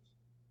Pick'em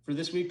for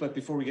this week. But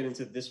before we get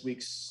into this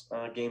week's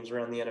games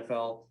around the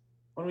NFL,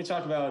 why don't we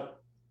talk about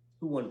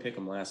who won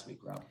Pick'em last week,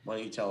 Rob? Why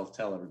don't you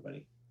tell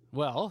everybody?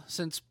 Well,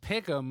 since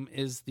Pick'em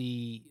is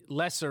the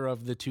lesser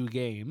of the 2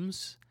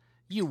 games,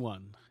 you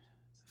won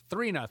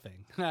 3-0.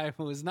 I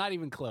was not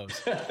even close.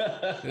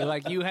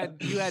 Like you had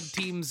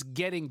teams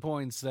getting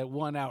points that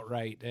won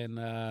outright, and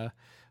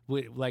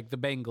like the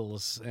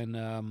Bengals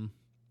and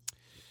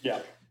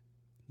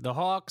the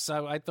Hawks.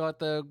 I thought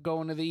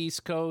going to the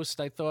East Coast.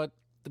 I thought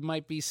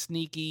might be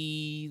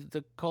sneaky.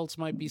 The Colts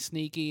might be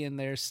sneaky, and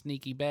they're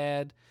sneaky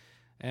bad.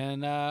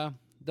 And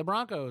the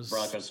Broncos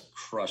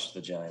crushed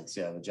the Giants.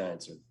 Yeah, the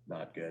Giants are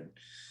not good,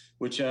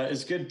 which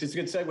is good. It's a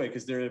good segue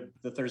because they're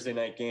the Thursday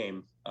night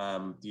game.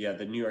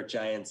 The New York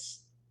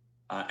Giants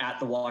at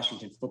the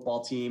Washington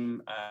football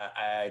team.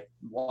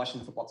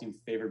 Washington football team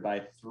favored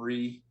by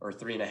 3 or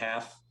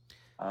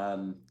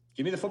 3.5.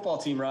 Give me the football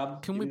team,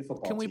 Rob. Can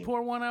we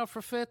pour one out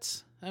for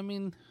Fitz? I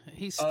mean,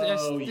 he's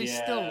still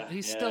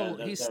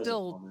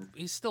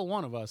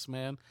one of us,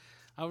 man.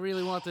 I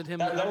really wanted him.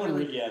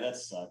 That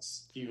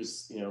sucks. He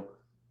was,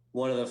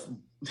 one of the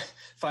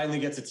finally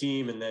gets a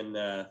team and then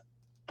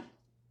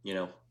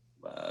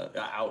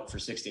out for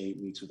 6 to 8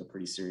 weeks with a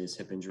pretty serious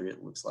hip injury.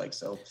 It looks like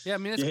so. Yeah, I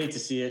mean, you hate to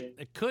see it.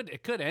 It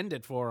could end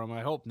it for him.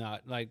 I hope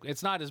not. Like,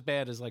 it's not as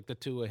bad as like the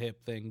Tua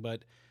hip thing,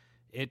 but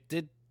it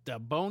did. The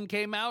bone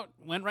came out,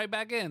 went right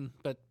back in,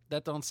 but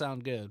that don't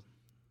sound good.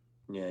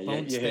 Yeah, you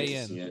hate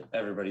to see it.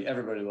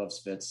 Everybody loves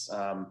Fitz.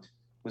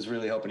 Was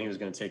really hoping he was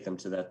going to take them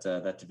to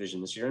that division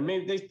this year, and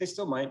maybe they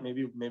still might.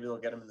 Maybe they'll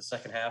get him in the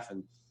second half,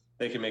 and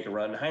they can make a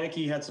run.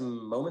 Heineke had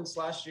some moments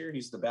last year.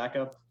 He's the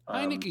backup.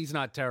 Heineke's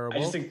not terrible.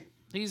 I just think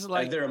he's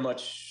like they're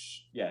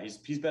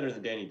he's better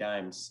than Danny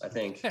Dimes, I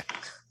think.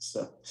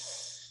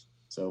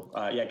 So,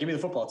 give me the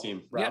football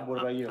team. Rob,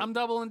 what about you? I'm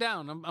doubling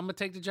down. I'm going to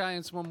take the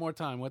Giants one more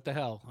time. What the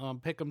hell?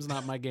 Pick'em's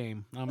not my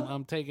game.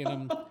 I'm taking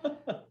them.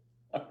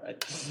 All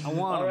right. I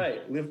want All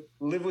right.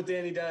 Live with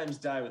Danny Dimes,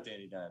 die with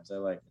Danny Dimes. I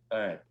like it. All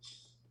right.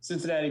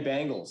 Cincinnati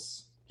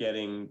Bengals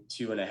getting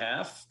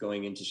 2.5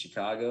 going into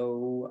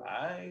Chicago.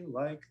 I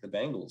like the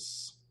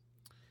Bengals.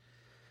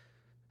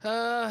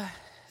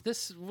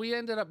 We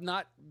ended up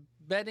not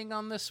betting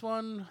on this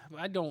one.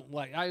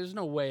 There's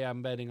no way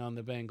I'm betting on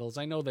the Bengals.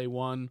 I know they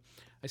won.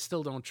 I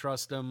still don't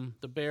trust them.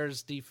 The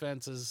Bears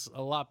defense is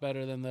a lot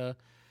better than they're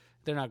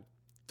not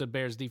the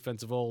Bears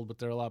defense of old, but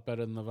they're a lot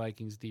better than the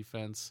Vikings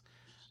defense.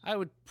 I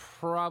would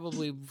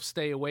probably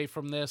stay away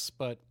from this,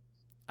 but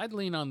I'd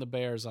lean on the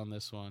Bears on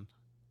this one.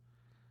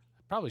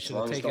 I probably should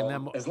have taken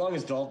them. As long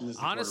as Dalton is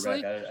the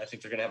honestly, quarterback, I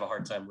think they're going to have a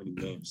hard time winning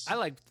games. I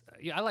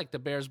like the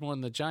Bears more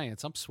than the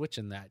Giants. I'm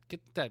switching that.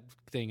 Get that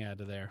thing out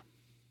of there.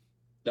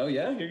 Oh,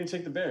 yeah? You're going to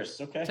take the Bears.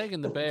 Okay. I'm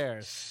taking the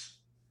Bears.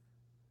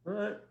 All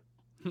right.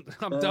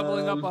 I'm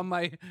doubling up on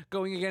my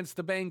going against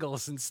the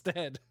Bengals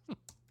instead.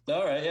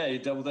 All right. Yeah, you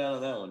double down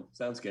on that one.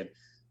 Sounds good.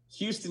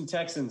 Houston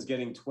Texans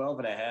getting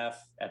 12.5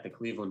 at the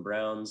Cleveland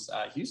Browns.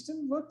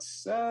 Houston looked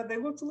a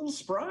little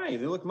spry.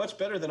 They looked much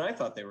better than I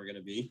thought they were going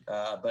to be.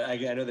 But I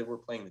know they were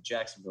playing the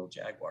Jacksonville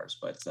Jaguars.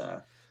 But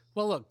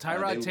well, look,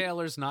 Tyrod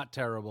Taylor's not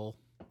terrible.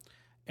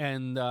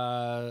 And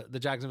the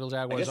Jacksonville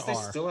Jaguars I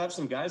guess they still have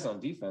some guys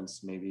on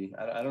defense, maybe.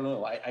 I don't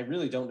know. I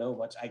really don't know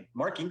much.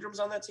 Mark Ingram's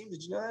on that team.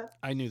 Did you know that?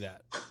 I knew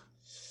that.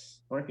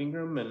 Mark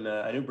Ingram, and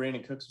I knew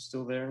Brandon Cooks was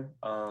still there.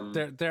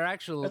 They're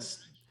actually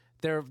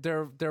their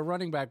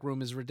running back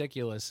room is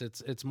ridiculous.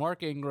 It's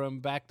Mark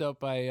Ingram backed up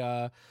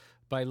by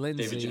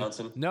Lindsey. David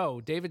Johnson. No,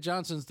 David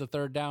Johnson's the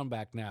third down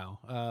back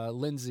now.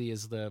 Lindsey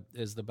is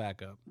the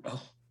backup.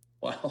 Oh,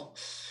 wow.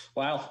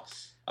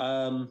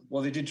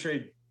 Well, they did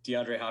trade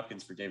DeAndre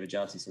Hopkins for David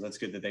Johnson, so that's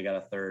good that they got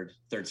a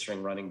third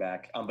string running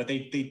back. But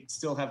they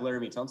still have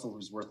Laramie Tunsil,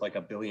 who's worth like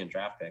 $1 billion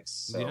draft picks.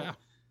 So yeah.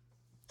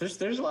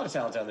 There's a lot of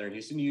talent down there in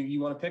Houston. You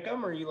want to pick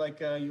them, or you like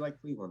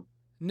Cleveland?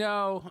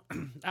 No,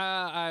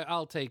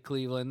 I'll take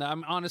Cleveland.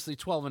 I'm honestly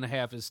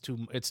 12.5 is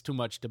too. It's too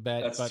much to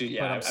bet.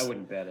 I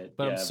wouldn't bet it.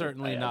 But I'm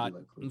certainly not.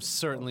 I'm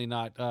certainly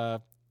not.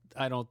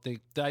 I don't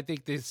think. I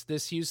think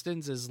this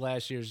Houston's is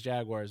last year's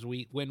Jaguars.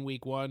 We win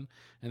week 1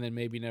 and then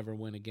maybe never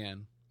win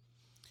again.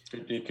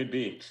 It could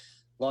be.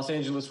 Los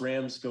Angeles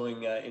Rams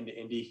going into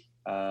Indy.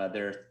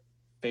 They're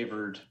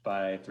favored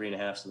by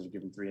 3.5, so they're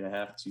giving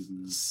 3.5 to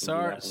the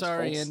sorry,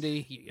 Colts.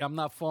 Indy. I'm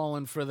not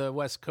falling for the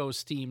West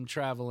Coast team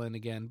traveling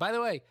again. By the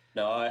way,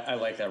 no, I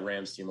like that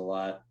Rams team a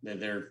lot.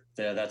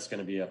 That's going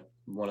to be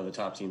one of the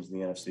top teams in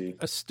the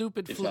NFC. A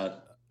stupid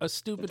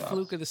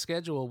fluke of the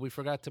schedule we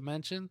forgot to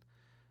mention.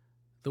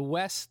 The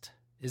West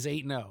is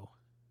 8-0.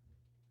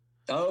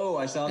 Oh,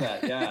 I saw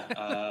that.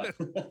 Yeah,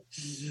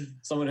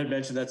 someone had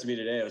mentioned that to me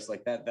today. I was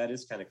like, that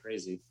is kind of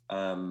crazy.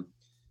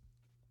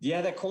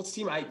 Yeah, that Colts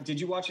team.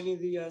 Did you watch any of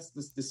the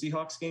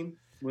Seahawks game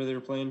where they were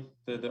playing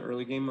the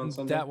early game on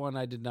Sunday? That one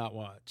I did not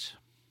watch.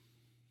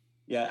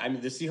 Yeah, I mean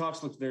the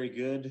Seahawks looked very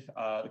good.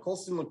 The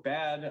Colts didn't look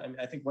bad.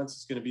 I think once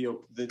it's going to be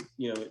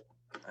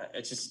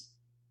it's just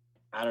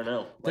I don't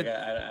know. I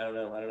don't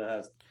know. I don't know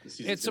how the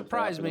season. It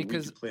surprised me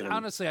because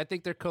honestly, I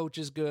think their coach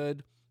is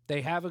good.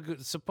 They have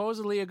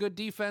supposedly a good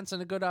defense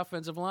and a good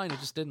offensive line. It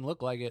just didn't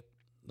look like it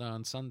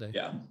on Sunday.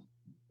 Yeah,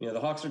 the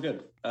Hawks are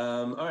good.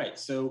 All right,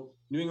 so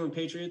New England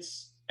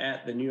Patriots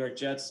at the New York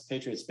Jets.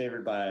 Patriots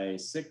favored by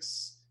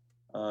 6.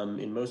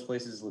 In most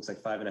places, it looks like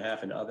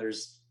 5.5. In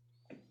others,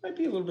 it might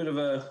be a little bit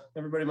of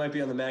everybody might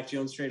be on the Mac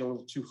Jones trade a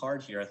little too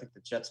hard here. I think the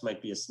Jets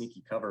might be a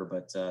sneaky cover,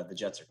 but the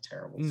Jets are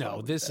terrible.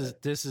 No, this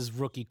is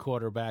rookie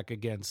quarterback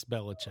against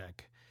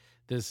Belichick.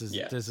 This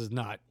is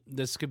not.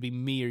 This could be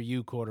me or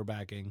you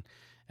quarterbacking,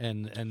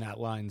 and that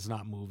line's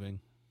not moving.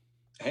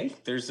 Hey,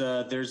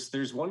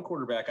 there's one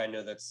quarterback I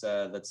know that's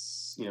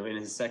in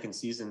his second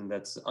season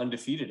that's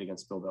undefeated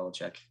against Bill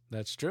Belichick.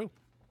 That's true.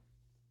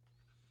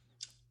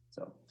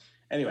 So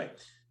anyway,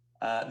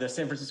 the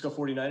San Francisco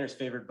 49ers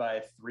favored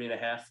by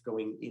 3.5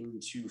 going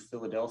into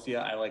Philadelphia.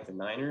 I like the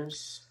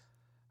Niners.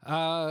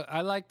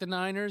 I like the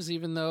Niners,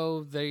 even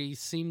though they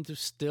seem to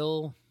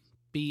still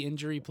be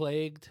injury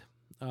plagued.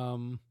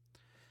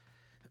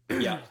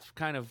 Yeah,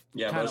 kind of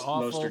most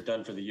awful. Are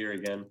done for the year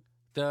again.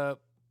 The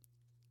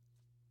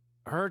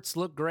Hurts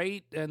looked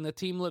great and the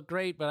team looked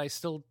great, but I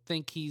still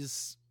think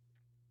he's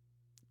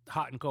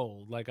hot and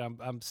cold. Like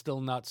I'm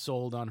still not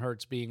sold on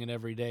Hurts being an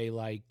everyday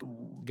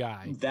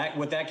guy.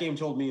 What that game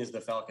told me is the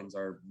Falcons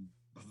are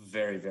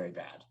very, very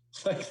bad.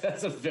 Like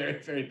that's a very,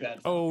 very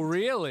bad. Falcons. Oh,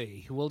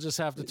 really? We'll just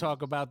have to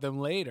talk about them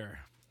later.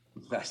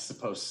 I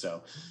suppose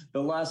so.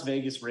 The Las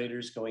Vegas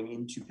Raiders going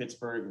into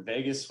Pittsburgh.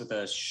 Vegas with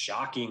a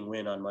shocking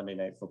win on Monday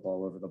Night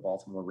Football over the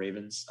Baltimore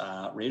Ravens.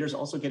 Raiders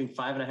also getting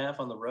 5.5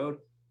 on the road.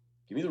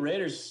 Give me the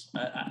Raiders.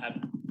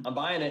 I'm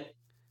buying it.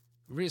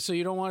 So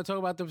you don't want to talk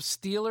about the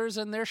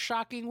Steelers and their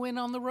shocking win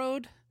on the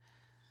road?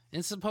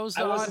 And supposed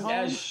to I wasn't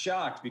as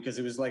shocked because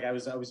it was like I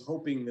was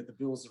hoping that the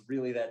Bills are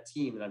really that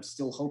team, and I'm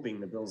still hoping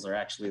the Bills are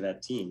actually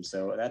that team.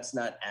 So that's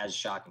not as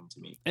shocking to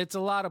me. It's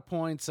a lot of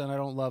points, and I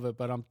don't love it,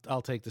 but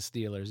I'll take the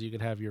Steelers. You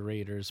could have your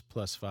Raiders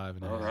plus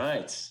 5.5. All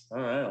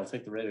right. I'll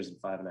take the Raiders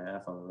at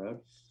 5.5 on the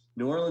road.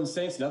 New Orleans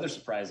Saints, another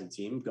surprising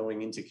team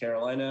going into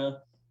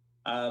Carolina.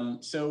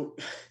 So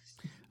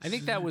I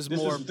think that was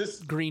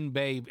Green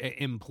Bay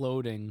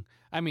imploding.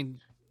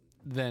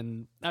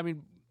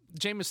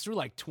 Jameis threw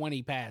like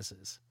 20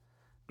 passes.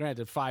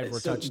 Granted, 5 were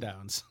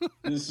touchdowns.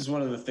 This is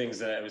one of the things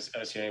that I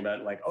was hearing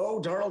about. Like,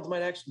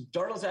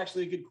 Darnold's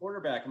actually a good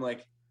quarterback. I'm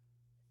like,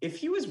 if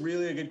he was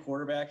really a good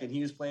quarterback and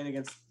he was playing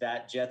against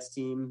that Jets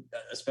team,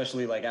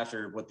 especially like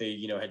after what they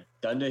had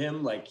done to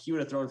him, like he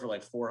would have thrown for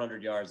like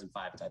 400 yards and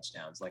 5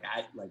 touchdowns.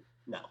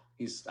 No,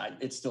 it's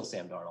still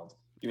Sam Darnold.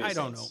 I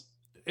don't know.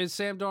 Is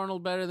Sam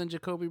Darnold better than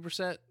Jacoby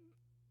Brissett?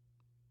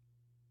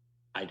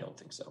 I don't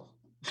think so.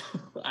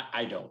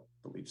 I don't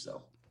believe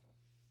so.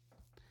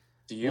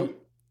 Do you?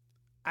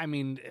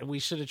 Well, we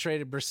should have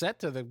traded Brissett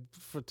to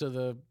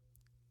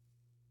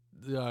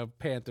the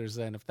Panthers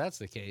then, if that's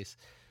the case.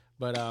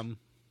 But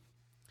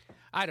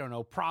I don't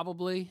know.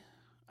 Probably.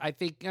 I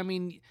think.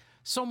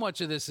 So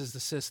much of this is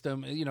the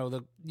system.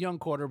 The young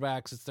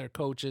quarterbacks. It's their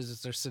coaches.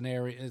 It's their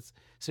scenarios,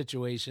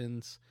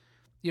 situations.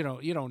 You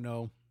don't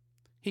know.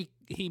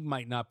 He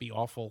might not be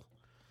awful.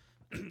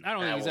 I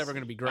don't think he's ever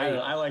going to be great.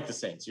 I like the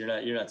Saints. You're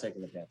not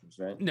taking the Panthers,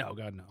 right? No,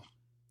 God no.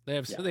 They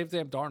have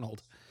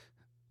Darnold.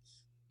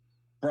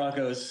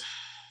 Broncos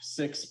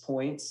 6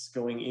 points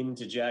going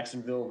into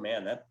Jacksonville.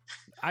 Man, that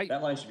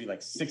line should be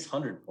like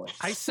 600 points.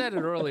 I said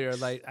it earlier.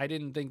 Like I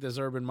didn't think this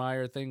Urban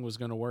Meyer thing was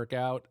going to work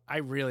out. I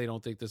really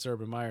don't think this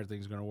Urban Meyer thing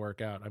is going to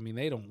work out.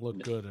 They don't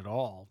look good at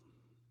all.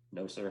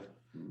 No, sir.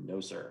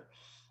 Minnesota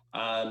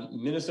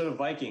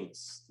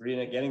Vikings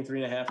getting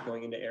 3.5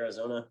 going into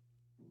Arizona.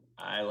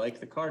 I like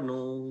the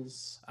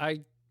Cardinals. I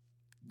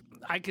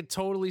could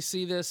totally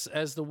see this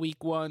as the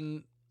week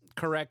 1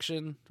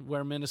 correction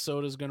where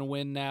Minnesota's going to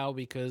win now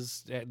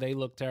because they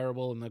look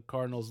terrible and the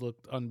Cardinals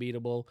looked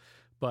unbeatable,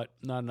 but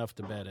not enough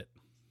to bet it.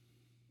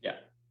 Yeah.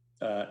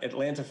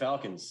 Atlanta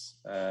Falcons,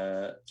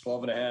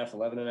 12.5,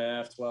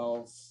 11.5,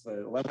 12,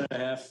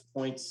 11.5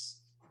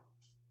 points.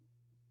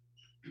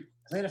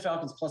 Atlanta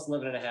Falcons plus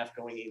 11.5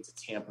 going into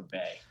Tampa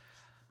Bay.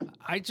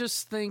 I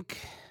just think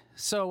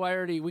so.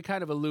 We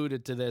kind of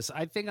alluded to this.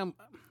 I think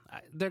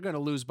they're going to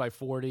lose by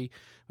 40,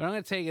 but I'm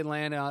going to take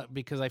Atlanta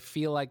because I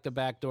feel like the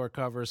backdoor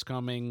cover is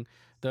coming.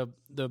 The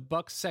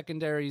Bucs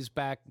secondary's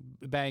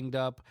banged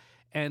up,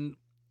 and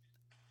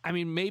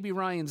maybe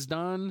Ryan's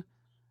done,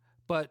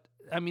 but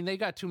they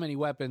got too many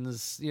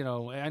weapons.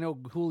 I know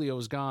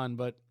Julio's gone,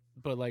 but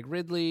like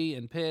Ridley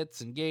and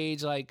Pitts and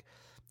Gage,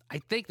 I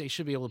think they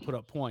should be able to put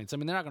up points. They're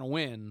not going to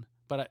win,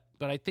 but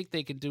I think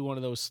they could do one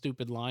of those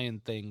stupid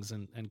Lion things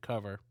and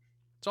cover.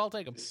 So I'll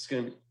take them.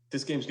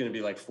 This game's going to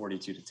be like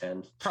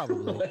 42-10.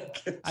 Probably.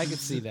 I could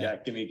see that. Yeah,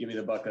 give me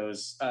the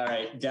Buccos. All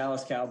right,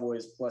 Dallas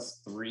Cowboys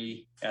plus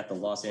 3 at the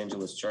Los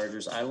Angeles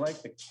Chargers. I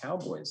like the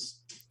Cowboys.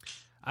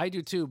 I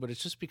do too, but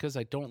it's just because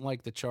I don't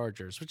like the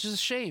Chargers, which is a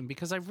shame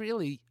because I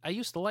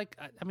used to like.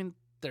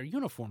 Their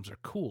uniforms are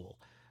cool,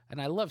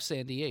 and I love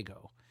San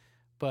Diego,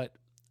 but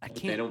I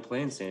can't. They don't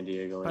play in San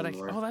Diego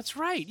anymore. Oh, that's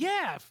right.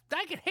 Yeah,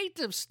 I could hate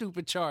them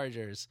stupid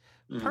Chargers.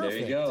 Perfect. There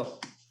you go.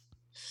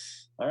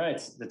 All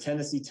right, the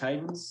Tennessee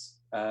Titans.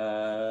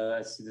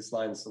 I see this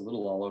line's a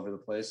little all over the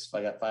place.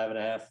 I got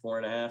 5.5,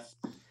 4.5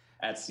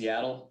 at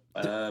Seattle.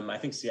 I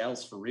think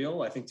Seattle's for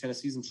real. I think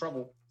Tennessee's in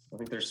trouble. I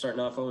think they're starting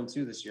off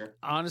 0-2 this year.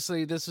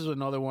 Honestly, this is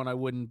another one I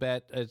wouldn't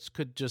bet. It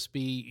could just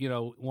be,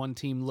 one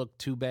team looked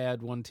too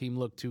bad, one team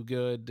looked too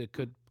good. It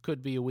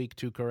could be a week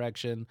 2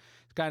 correction.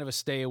 It's kind of a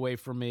stay away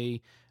from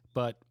me,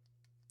 but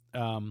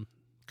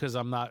because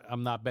I'm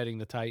not betting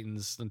the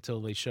Titans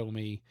until they show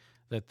me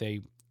that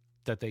they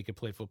could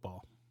play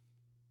football.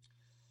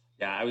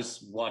 Yeah, I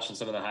was watching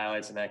some of the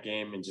highlights in that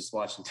game and just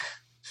watching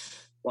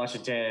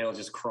watching Tannehill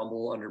just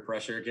crumble under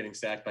pressure, getting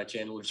sacked by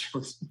Chandler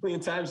Jones a million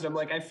times. And I'm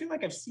like, I feel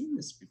like I've seen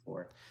this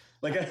before.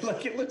 Like it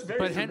looks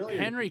very familiar. But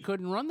Henry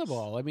couldn't run the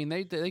ball. I mean,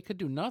 they could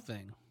do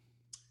nothing.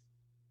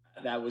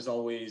 That was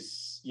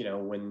always,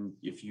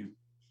 if you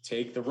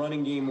take the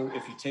running game away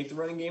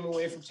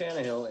from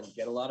Tannehill and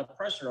get a lot of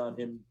pressure on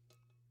him,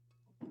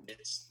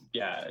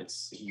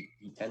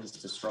 he tends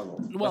to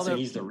struggle. Well,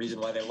 he's the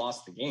reason why they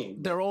lost the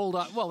game. Their old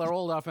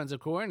offensive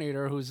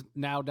coordinator, who's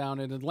now down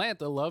in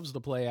Atlanta, loves the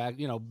play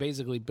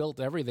basically built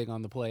everything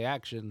on the play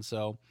action.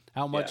 So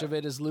how much of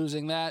it is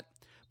losing that?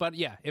 But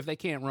yeah, if they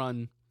can't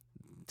run,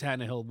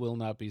 Tannehill will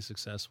not be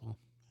successful.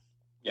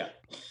 Yeah.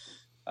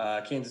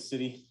 Kansas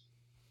City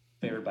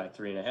favored by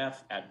 3.5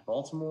 at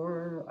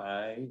Baltimore.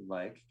 I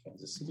like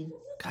Kansas City.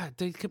 God,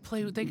 they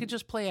could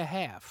just play a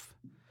half.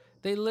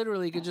 They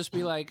literally could just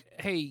be like,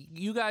 hey,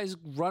 you guys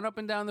run up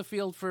and down the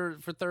field for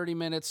 30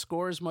 minutes,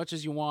 score as much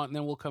as you want, and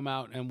then we'll come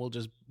out and we'll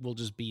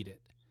just beat it.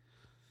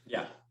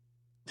 Yeah.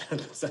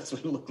 That's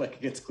what it looked like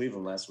against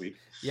Cleveland last week.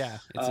 Yeah,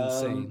 it's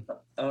insane.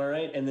 All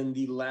right, and then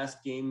the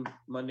last game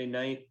Monday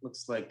night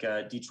looks like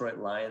Detroit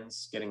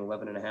Lions getting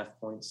 11.5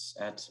 points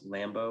at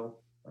Lambeau.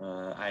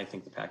 I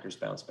think the Packers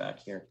bounce back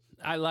here.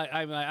 I liked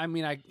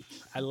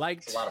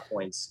it's a lot of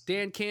points.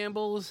 Dan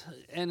Campbell's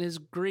and his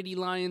gritty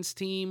Lions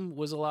team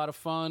was a lot of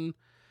fun,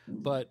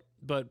 but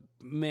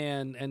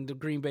man, and the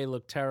Green Bay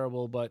looked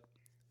terrible. But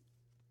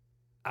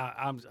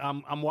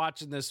I'm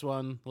watching this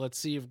one. Let's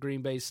see if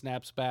Green Bay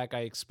snaps back. I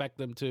expect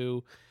them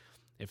to.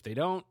 If they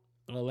don't,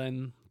 well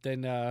then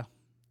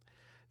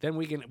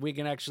we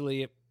can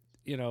actually,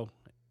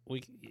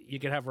 you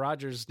can have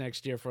Rodgers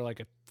next year for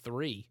like a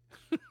 3.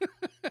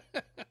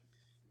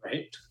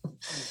 Right.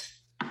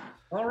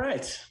 All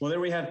right. Well, there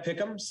we have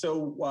Pick'em.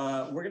 So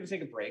we're going to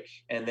take a break.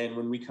 And then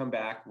when we come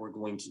back, we're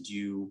going to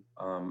do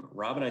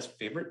Rob and I's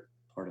favorite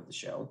part of the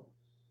show,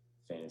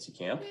 Fantasy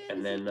Camp.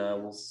 And then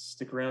we'll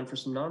stick around for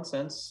some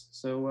nonsense.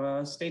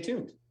 So stay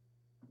tuned.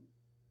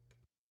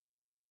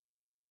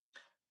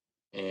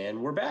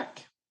 And we're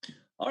back.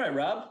 All right,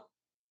 Rob,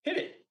 hit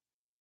it.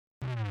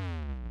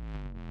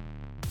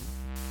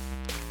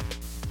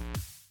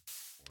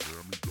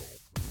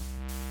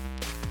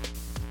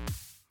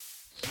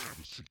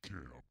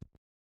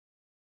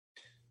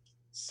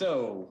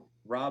 So,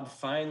 Rob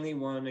finally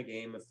won a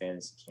game of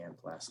Fantasy Camp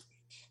last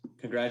week.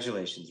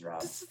 Congratulations,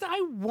 Rob.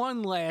 I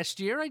won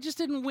last year. I just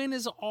didn't win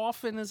as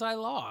often as I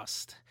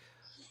lost.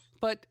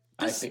 But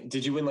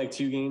did you win like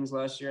 2 games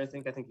last year? I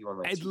think you won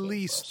like at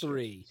least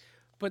 3.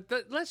 But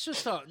let's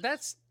just talk.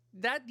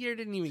 That year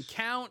didn't even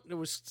count. It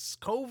was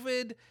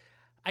COVID.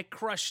 I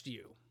crushed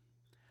you.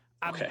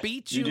 I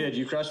beat you. You did.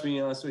 You crushed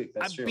me last week.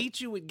 That's true. I beat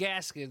you with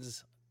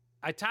Gaskins.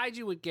 I tied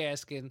you with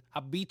Gaskin. I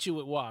beat you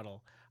with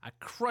Waddle. I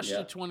crushed you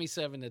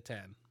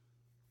 27-10.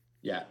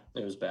 Yeah,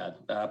 it was bad.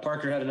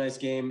 Parker had a nice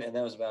game, and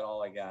that was about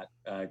all I got.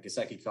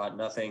 Gesicki caught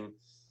nothing.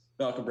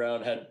 Malcolm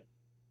Brown had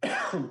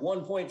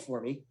 1 point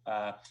for me.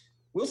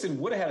 Wilson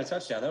would have had a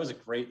touchdown. That was a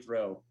great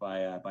throw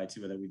by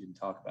Tua that we didn't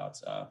talk about.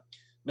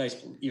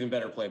 Nice, even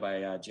better play by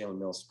Jalen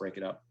Mills to break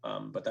it up.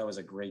 But that was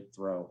a great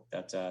throw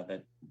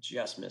that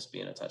just missed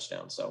being a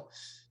touchdown. So,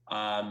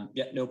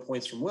 no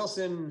points from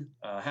Wilson,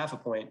 half a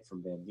point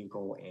from Van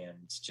Ginkel, and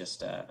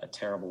just a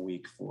terrible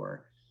week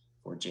for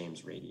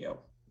James Radio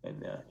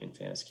in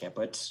Fantasy Camp.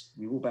 But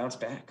we will bounce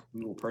back.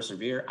 We will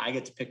persevere. I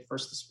get to pick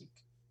first this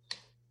week.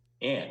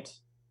 And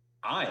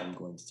I am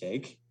going to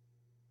take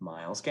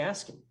Myles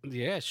Gaskin.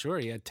 Yeah, sure.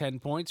 He had 10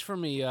 points for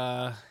me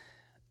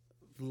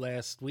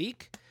last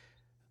week.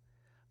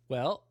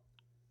 Well,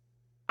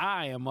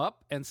 I am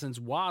up, and since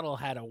Waddle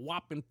had a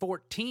whopping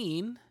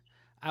 14,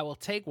 I will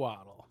take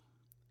Waddle.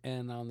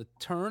 And on the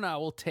turn, I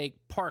will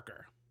take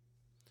Parker.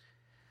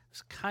 I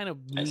was kind of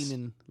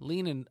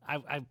leaning.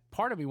 I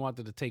part of me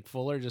wanted to take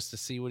Fuller just to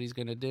see what he's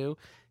going to do,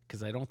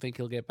 because I don't think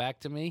he'll get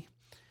back to me.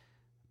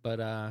 But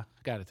I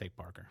got to take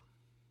Parker.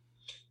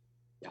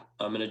 Yeah,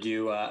 I'm gonna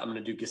do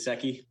Gesicki. I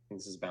think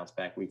this is a bounce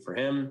back week for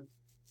him.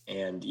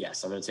 And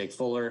yes, I'm gonna take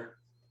Fuller,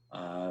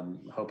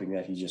 hoping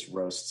that he just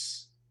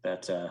roasts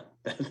that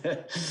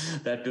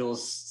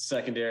Bills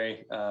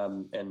secondary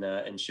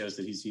and shows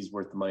that he's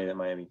worth the money that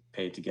Miami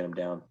paid to get him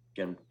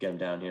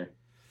down here.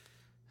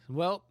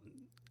 Well,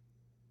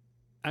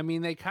 I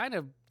mean, they kind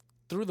of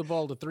threw the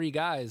ball to 3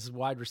 guys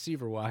wide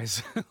receiver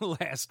wise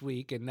last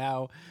week,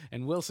 and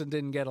Wilson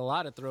didn't get a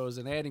lot of throws,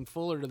 and adding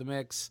Fuller to the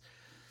mix,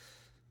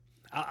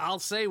 I'll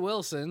say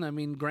Wilson. I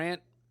mean,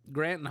 Grant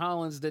and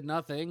Hollins did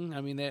nothing.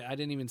 I mean, I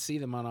didn't even see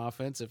them on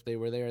offense. If they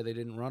were there, they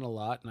didn't run a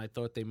lot, and I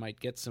thought they might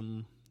get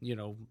some,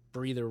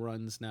 breather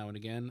runs now and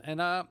again. And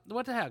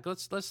what the heck?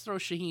 Let's throw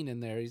Shaheen in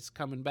there. He's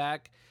coming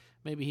back.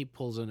 Maybe he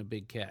pulls in a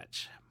big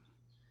catch.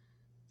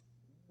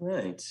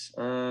 Right.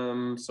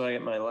 So I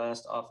get my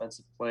last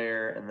offensive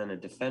player and then a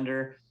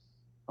defender.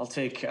 I'll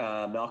take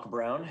Malcolm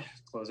Brown,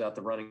 close out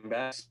the running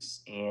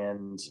backs,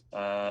 and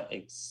I'll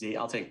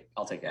take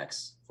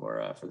X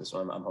for this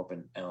one. I'm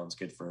hoping Allen's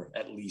good for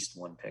at least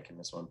 1 pick in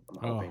this one. I'm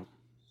hoping.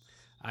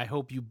 I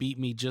hope you beat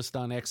me just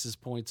on X's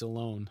points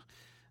alone.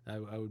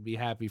 I would be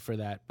happy for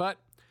that. But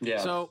yeah.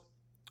 So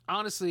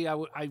honestly, I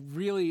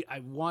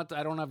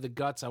don't have the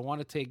guts. I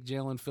want to take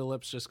Jalen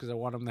Phillips just because I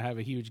want him to have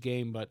a huge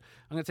game, but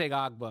I'm going to take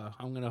Agba.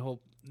 I'm going to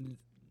hope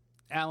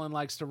Allen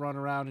likes to run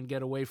around and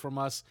get away from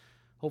us.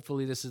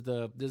 Hopefully this is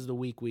the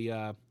week we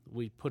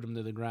put him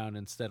to the ground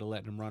instead of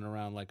letting him run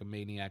around like a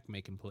maniac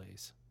making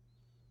plays.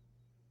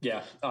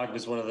 Yeah,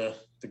 Agba's one of the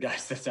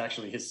guys that's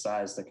actually his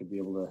size that could be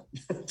able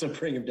to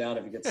bring him down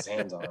if he gets his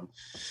hands on him.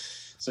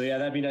 So yeah,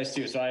 that'd be nice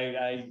too. So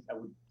I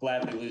would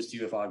gladly lose to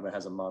you if Agba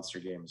has a monster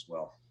game as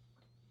well.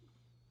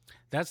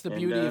 That's the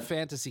beauty of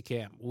fantasy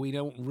camp. We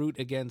don't root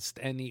against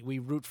any. We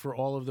root for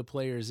all of the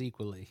players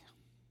equally.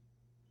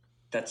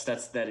 That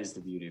is the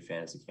beauty of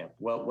fantasy camp.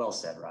 Well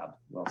said, Rob.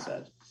 Well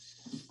said.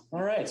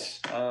 All right,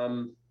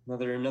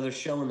 another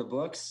show in the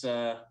books.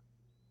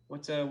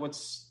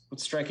 What's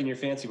striking your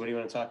fancy? What do you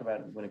want to talk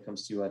about when it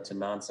comes to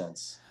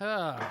nonsense?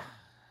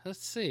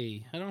 Let's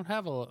see. I don't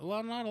have not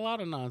a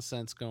lot of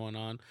nonsense going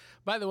on.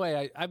 By the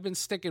way, I've been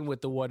sticking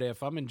with the what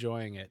if. I'm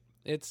enjoying it.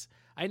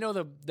 I know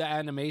the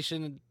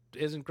animation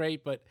isn't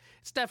great, but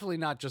it's definitely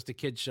not just a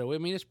kid's show. I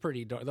mean, it's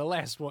pretty dark. The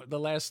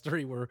last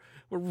three were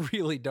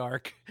really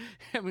dark.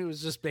 I mean, it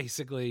was just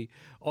basically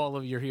all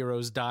of your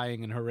heroes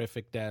dying in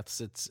horrific deaths.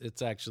 It's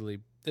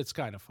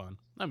kind of fun.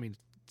 I mean,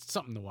 it's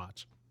something to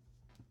watch.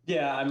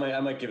 Yeah, I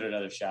might give it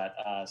another shot.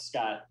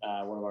 Scott,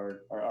 one of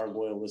our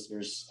loyal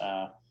listeners,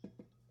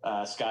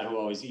 Scott, who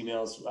always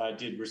emails,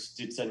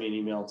 did send me an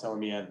email telling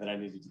me that I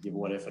needed to give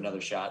What If another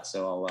shot.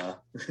 So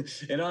I'll,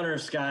 in honor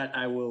of Scott,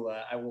 I will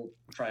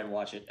try and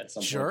watch it at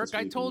some point. Jerk!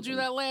 I told you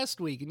that last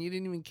week, and you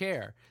didn't even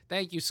care.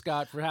 Thank you,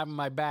 Scott, for having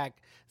my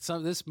back.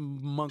 This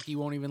monkey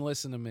won't even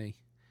listen to me.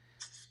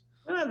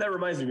 That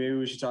reminds me, maybe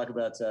we should talk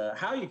about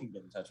how you can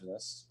get in touch with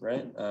us,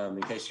 right?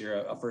 In case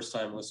you're a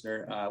first-time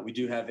listener, we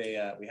do have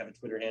a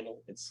Twitter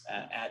handle. It's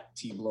at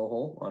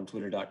 @BlowHole on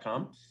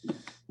Twitter.com.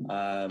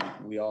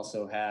 We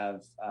also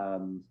have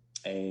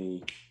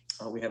we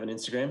have an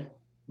Instagram.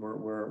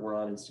 We're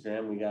on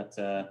Instagram. We got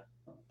the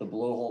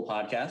BlowHole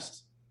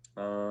podcast,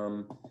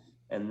 and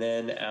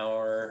then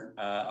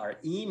our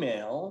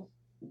email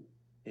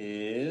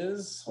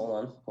is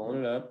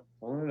pulling it up.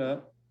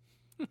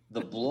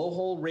 The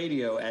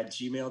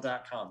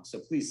blowholeradio@gmail.com. So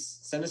please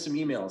send us some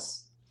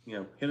emails,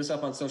 hit us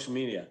up on social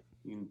media.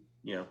 You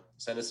can,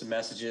 send us some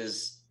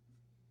messages,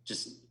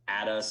 just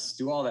add us,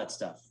 do all that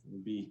stuff.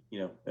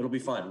 It'll be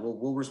fun.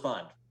 We'll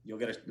respond. You'll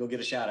get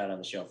a shout out on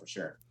the show for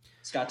sure.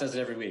 Scott does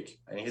it every week.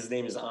 I mean, his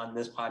name is on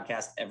this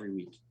podcast every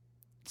week.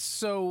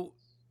 So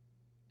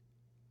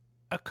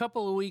a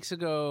couple of weeks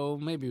ago,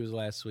 maybe it was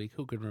last week,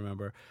 who could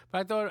remember? But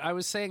I thought I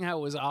was saying how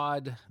it was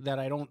odd that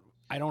I don't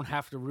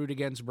have to root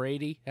against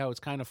Brady, how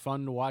it's kind of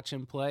fun to watch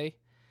him play.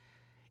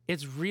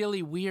 It's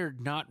really weird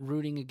not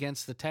rooting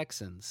against the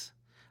Texans.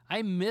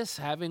 I miss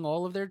having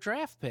all of their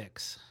draft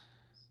picks.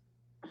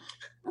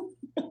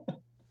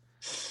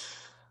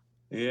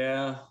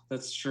 Yeah,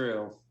 that's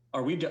true.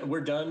 Are we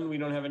we're done? We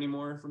don't have any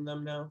more from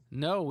them now?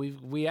 No,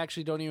 we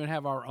actually don't even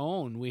have our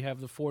own. We have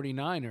the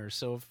 49ers.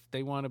 So if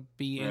they want to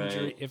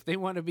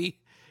be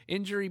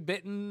injury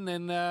bitten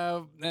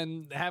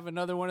and have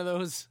another one of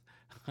those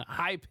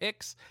high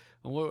picks,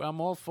 I'm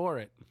all for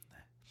it.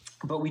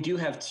 But we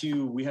have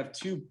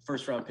two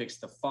first round picks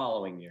the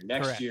following year.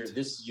 Next year,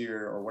 this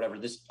year, or whatever,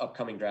 this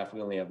upcoming draft,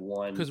 we only have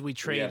one. Because we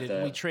traded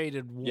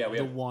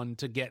the one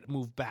to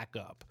move back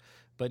up.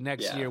 But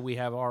next year we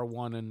have our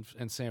one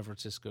and San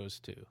Francisco's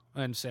two.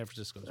 And San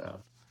Francisco's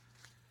one.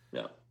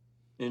 Yeah.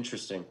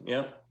 Interesting.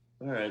 Yep.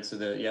 All right. So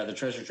the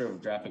treasure trove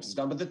of draft picks is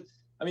gone. But the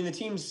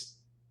team's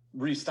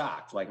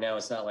restocked. Like now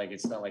it's not like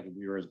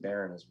we were as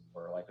barren as we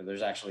were. Like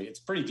it's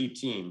a pretty deep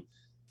team.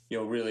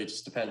 Really it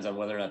just depends on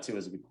whether or not Tua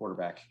is a good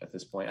quarterback at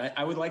this point.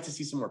 I would like to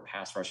see some more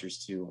pass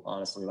rushers too,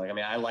 honestly.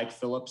 I like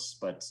Phillips,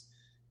 but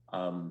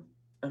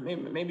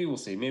maybe we'll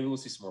see. Maybe we'll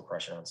see some more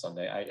pressure on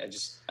Sunday. I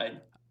was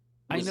a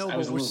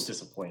little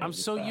disappointed. I'm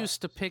so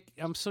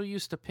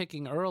used to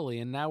picking early,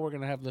 and now we're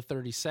going to have the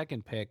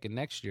 32nd pick in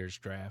next year's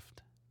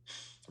draft.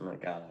 Oh my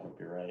God, I hope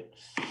you're right.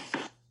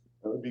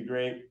 That would be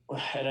great.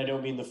 And I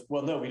don't mean we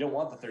don't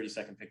want the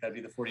 32nd pick. That'd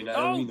be the 49ers.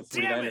 Oh, I mean the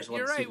 49ers damn it.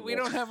 You're right. We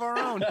don't have our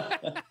own.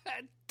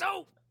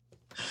 Dope.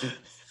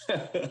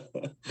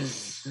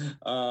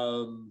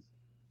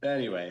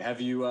 Anyway,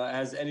 have you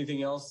has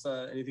anything else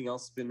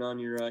been on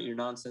your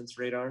nonsense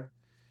radar?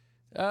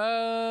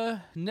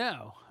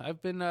 No.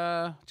 I've been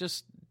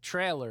just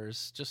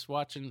trailers, just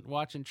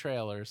watching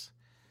trailers.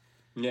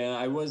 Yeah,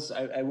 I will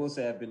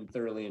say I've been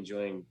thoroughly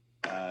enjoying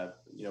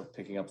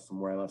picking up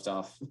from where I left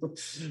off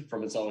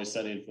from It's Always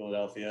Sunny in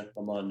Philadelphia.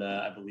 I'm on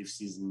I believe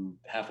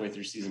halfway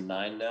through season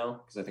 9 now,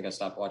 because I think I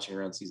stopped watching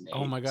around season 8.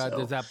 Oh my God,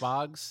 is that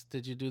Boggs?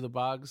 Did you do the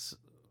Boggs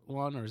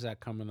one, or is that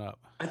coming up?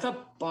 I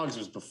thought Boggs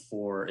was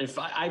before. If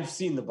I've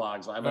seen the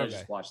Boggs one, I might have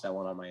just watched that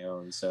one on my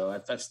own. So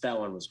that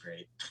one was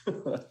great.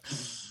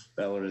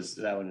 that one is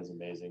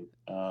amazing.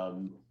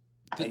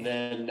 And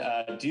then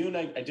Dune,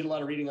 I did a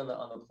lot of reading on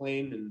the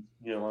plane, and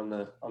on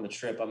the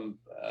trip. I'm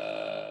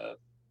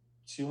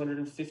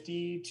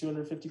 250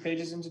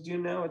 pages into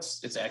Dune now.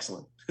 It's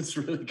excellent. It's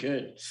really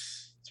good.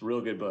 It's a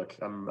real good book.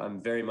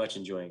 I'm very much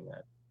enjoying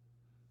that.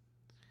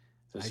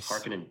 Those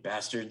Harkonnen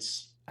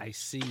bastards. I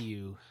see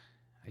you,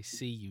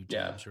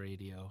 James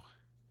Radio.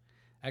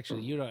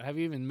 Actually, you don't. Have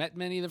you even met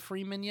many of the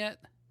Freemen yet?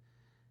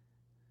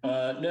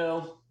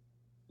 No.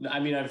 I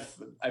mean,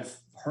 I've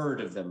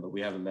heard of them, but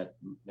we haven't met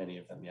many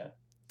of them yet.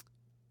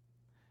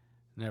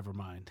 Never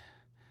mind.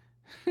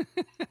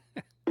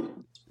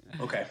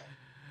 Okay.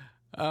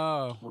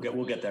 Oh,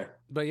 we'll get there.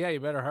 But yeah, you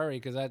better hurry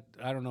because I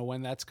don't know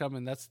when that's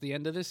coming. That's the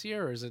end of this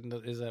year, or is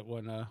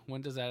that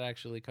when does that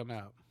actually come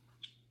out?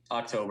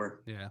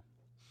 October. Yeah.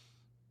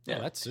 Yeah,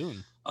 that's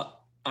soon.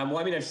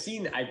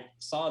 I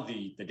saw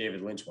the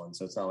David Lynch one,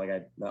 so it's not like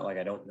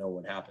I don't know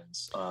what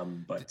happens.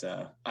 But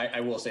I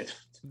will say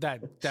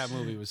that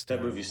movie was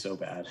terrible. That movie's so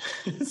bad.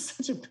 It's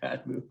such a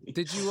bad movie.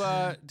 Did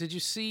you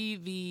see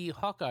the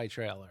Hawkeye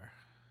trailer?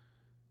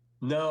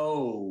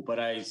 No, but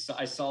I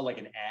saw like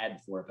an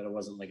ad for it, but it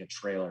wasn't like a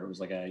trailer. It was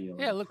like a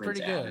it looked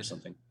pretty good or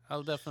something.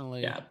 I'll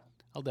definitely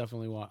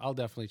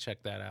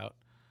check that out.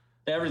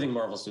 Everything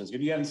Marvel's doing is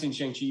good. You haven't seen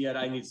Shang-Chi yet?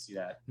 I need to see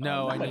that.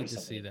 No, I need to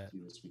see that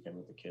this weekend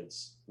with the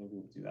kids. Maybe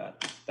we'll do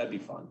that. That'd be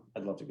fun.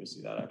 I'd love to go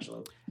see that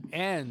actually.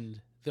 And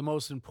the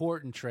most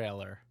important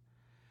trailer.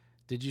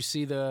 Did you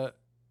see the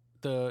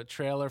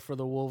trailer for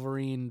the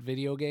Wolverine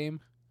video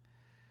game?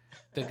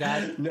 The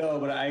guy. No,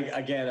 but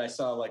I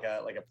saw like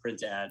a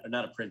print ad, or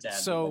not a print ad,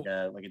 so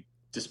but like a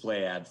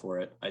display ad for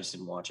it. I just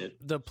didn't watch it.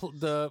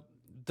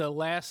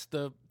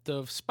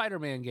 The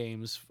Spider-Man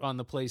games on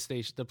the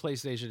PlayStation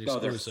exclusives. Oh,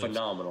 they're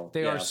phenomenal.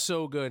 They are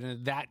so good,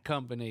 and that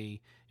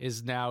company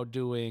is now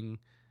doing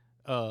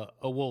a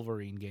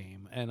Wolverine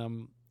game.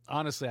 And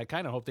honestly, I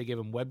kind of hope they give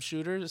him web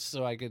shooters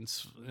so I can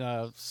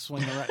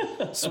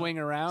swing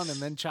around and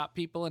then chop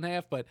people in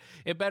half. But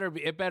it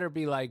better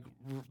be like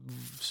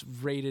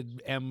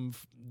rated M,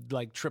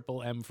 like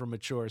triple M for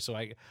mature. So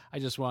I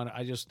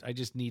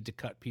just need to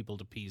cut people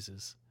to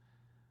pieces.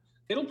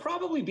 It'll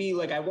probably be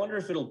like, I wonder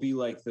if it'll be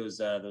like those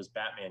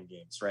Batman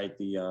games, right?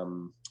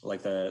 The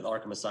like the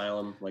Arkham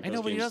Asylum. Like I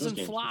know, but he doesn't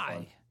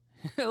fly.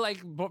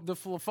 Like the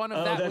fun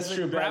of that was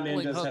the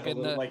grappling hook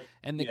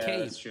and the cape.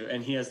 That's true,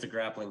 and he has the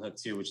grappling hook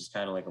too, which is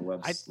kind of like a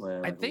web. I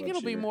think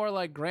it'll be more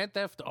like Grand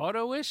Theft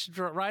Auto-ish,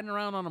 riding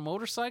around on a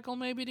motorcycle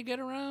maybe to get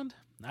around.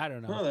 I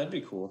don't know. Oh, that'd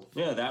be cool.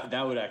 Yeah,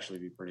 that would actually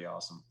be pretty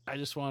awesome. I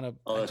just want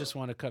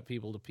to cut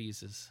people to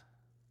pieces.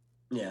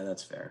 Yeah,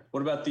 that's fair.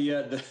 What about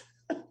the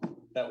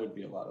that would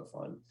be a lot of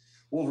fun.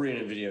 Wolverine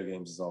in video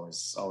games is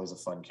always a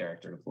fun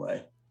character to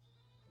play.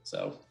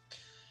 So,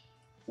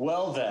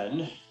 well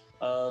then,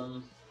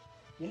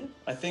 yeah,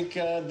 I think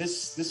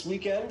this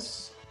weekend,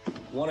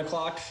 1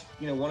 o'clock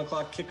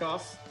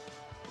kickoff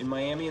in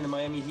Miami in the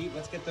Miami Heat.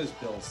 Let's get those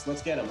Bills.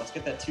 Let's get them. Let's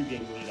get that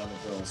 2-game lead on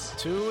the Bills.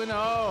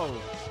 2-0.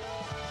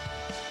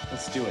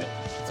 Let's do it.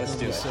 Let's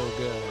do it. So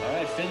good. All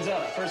right, fins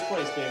up. First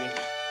place, baby.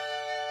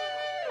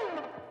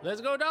 Let's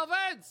go,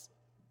 Dolphins!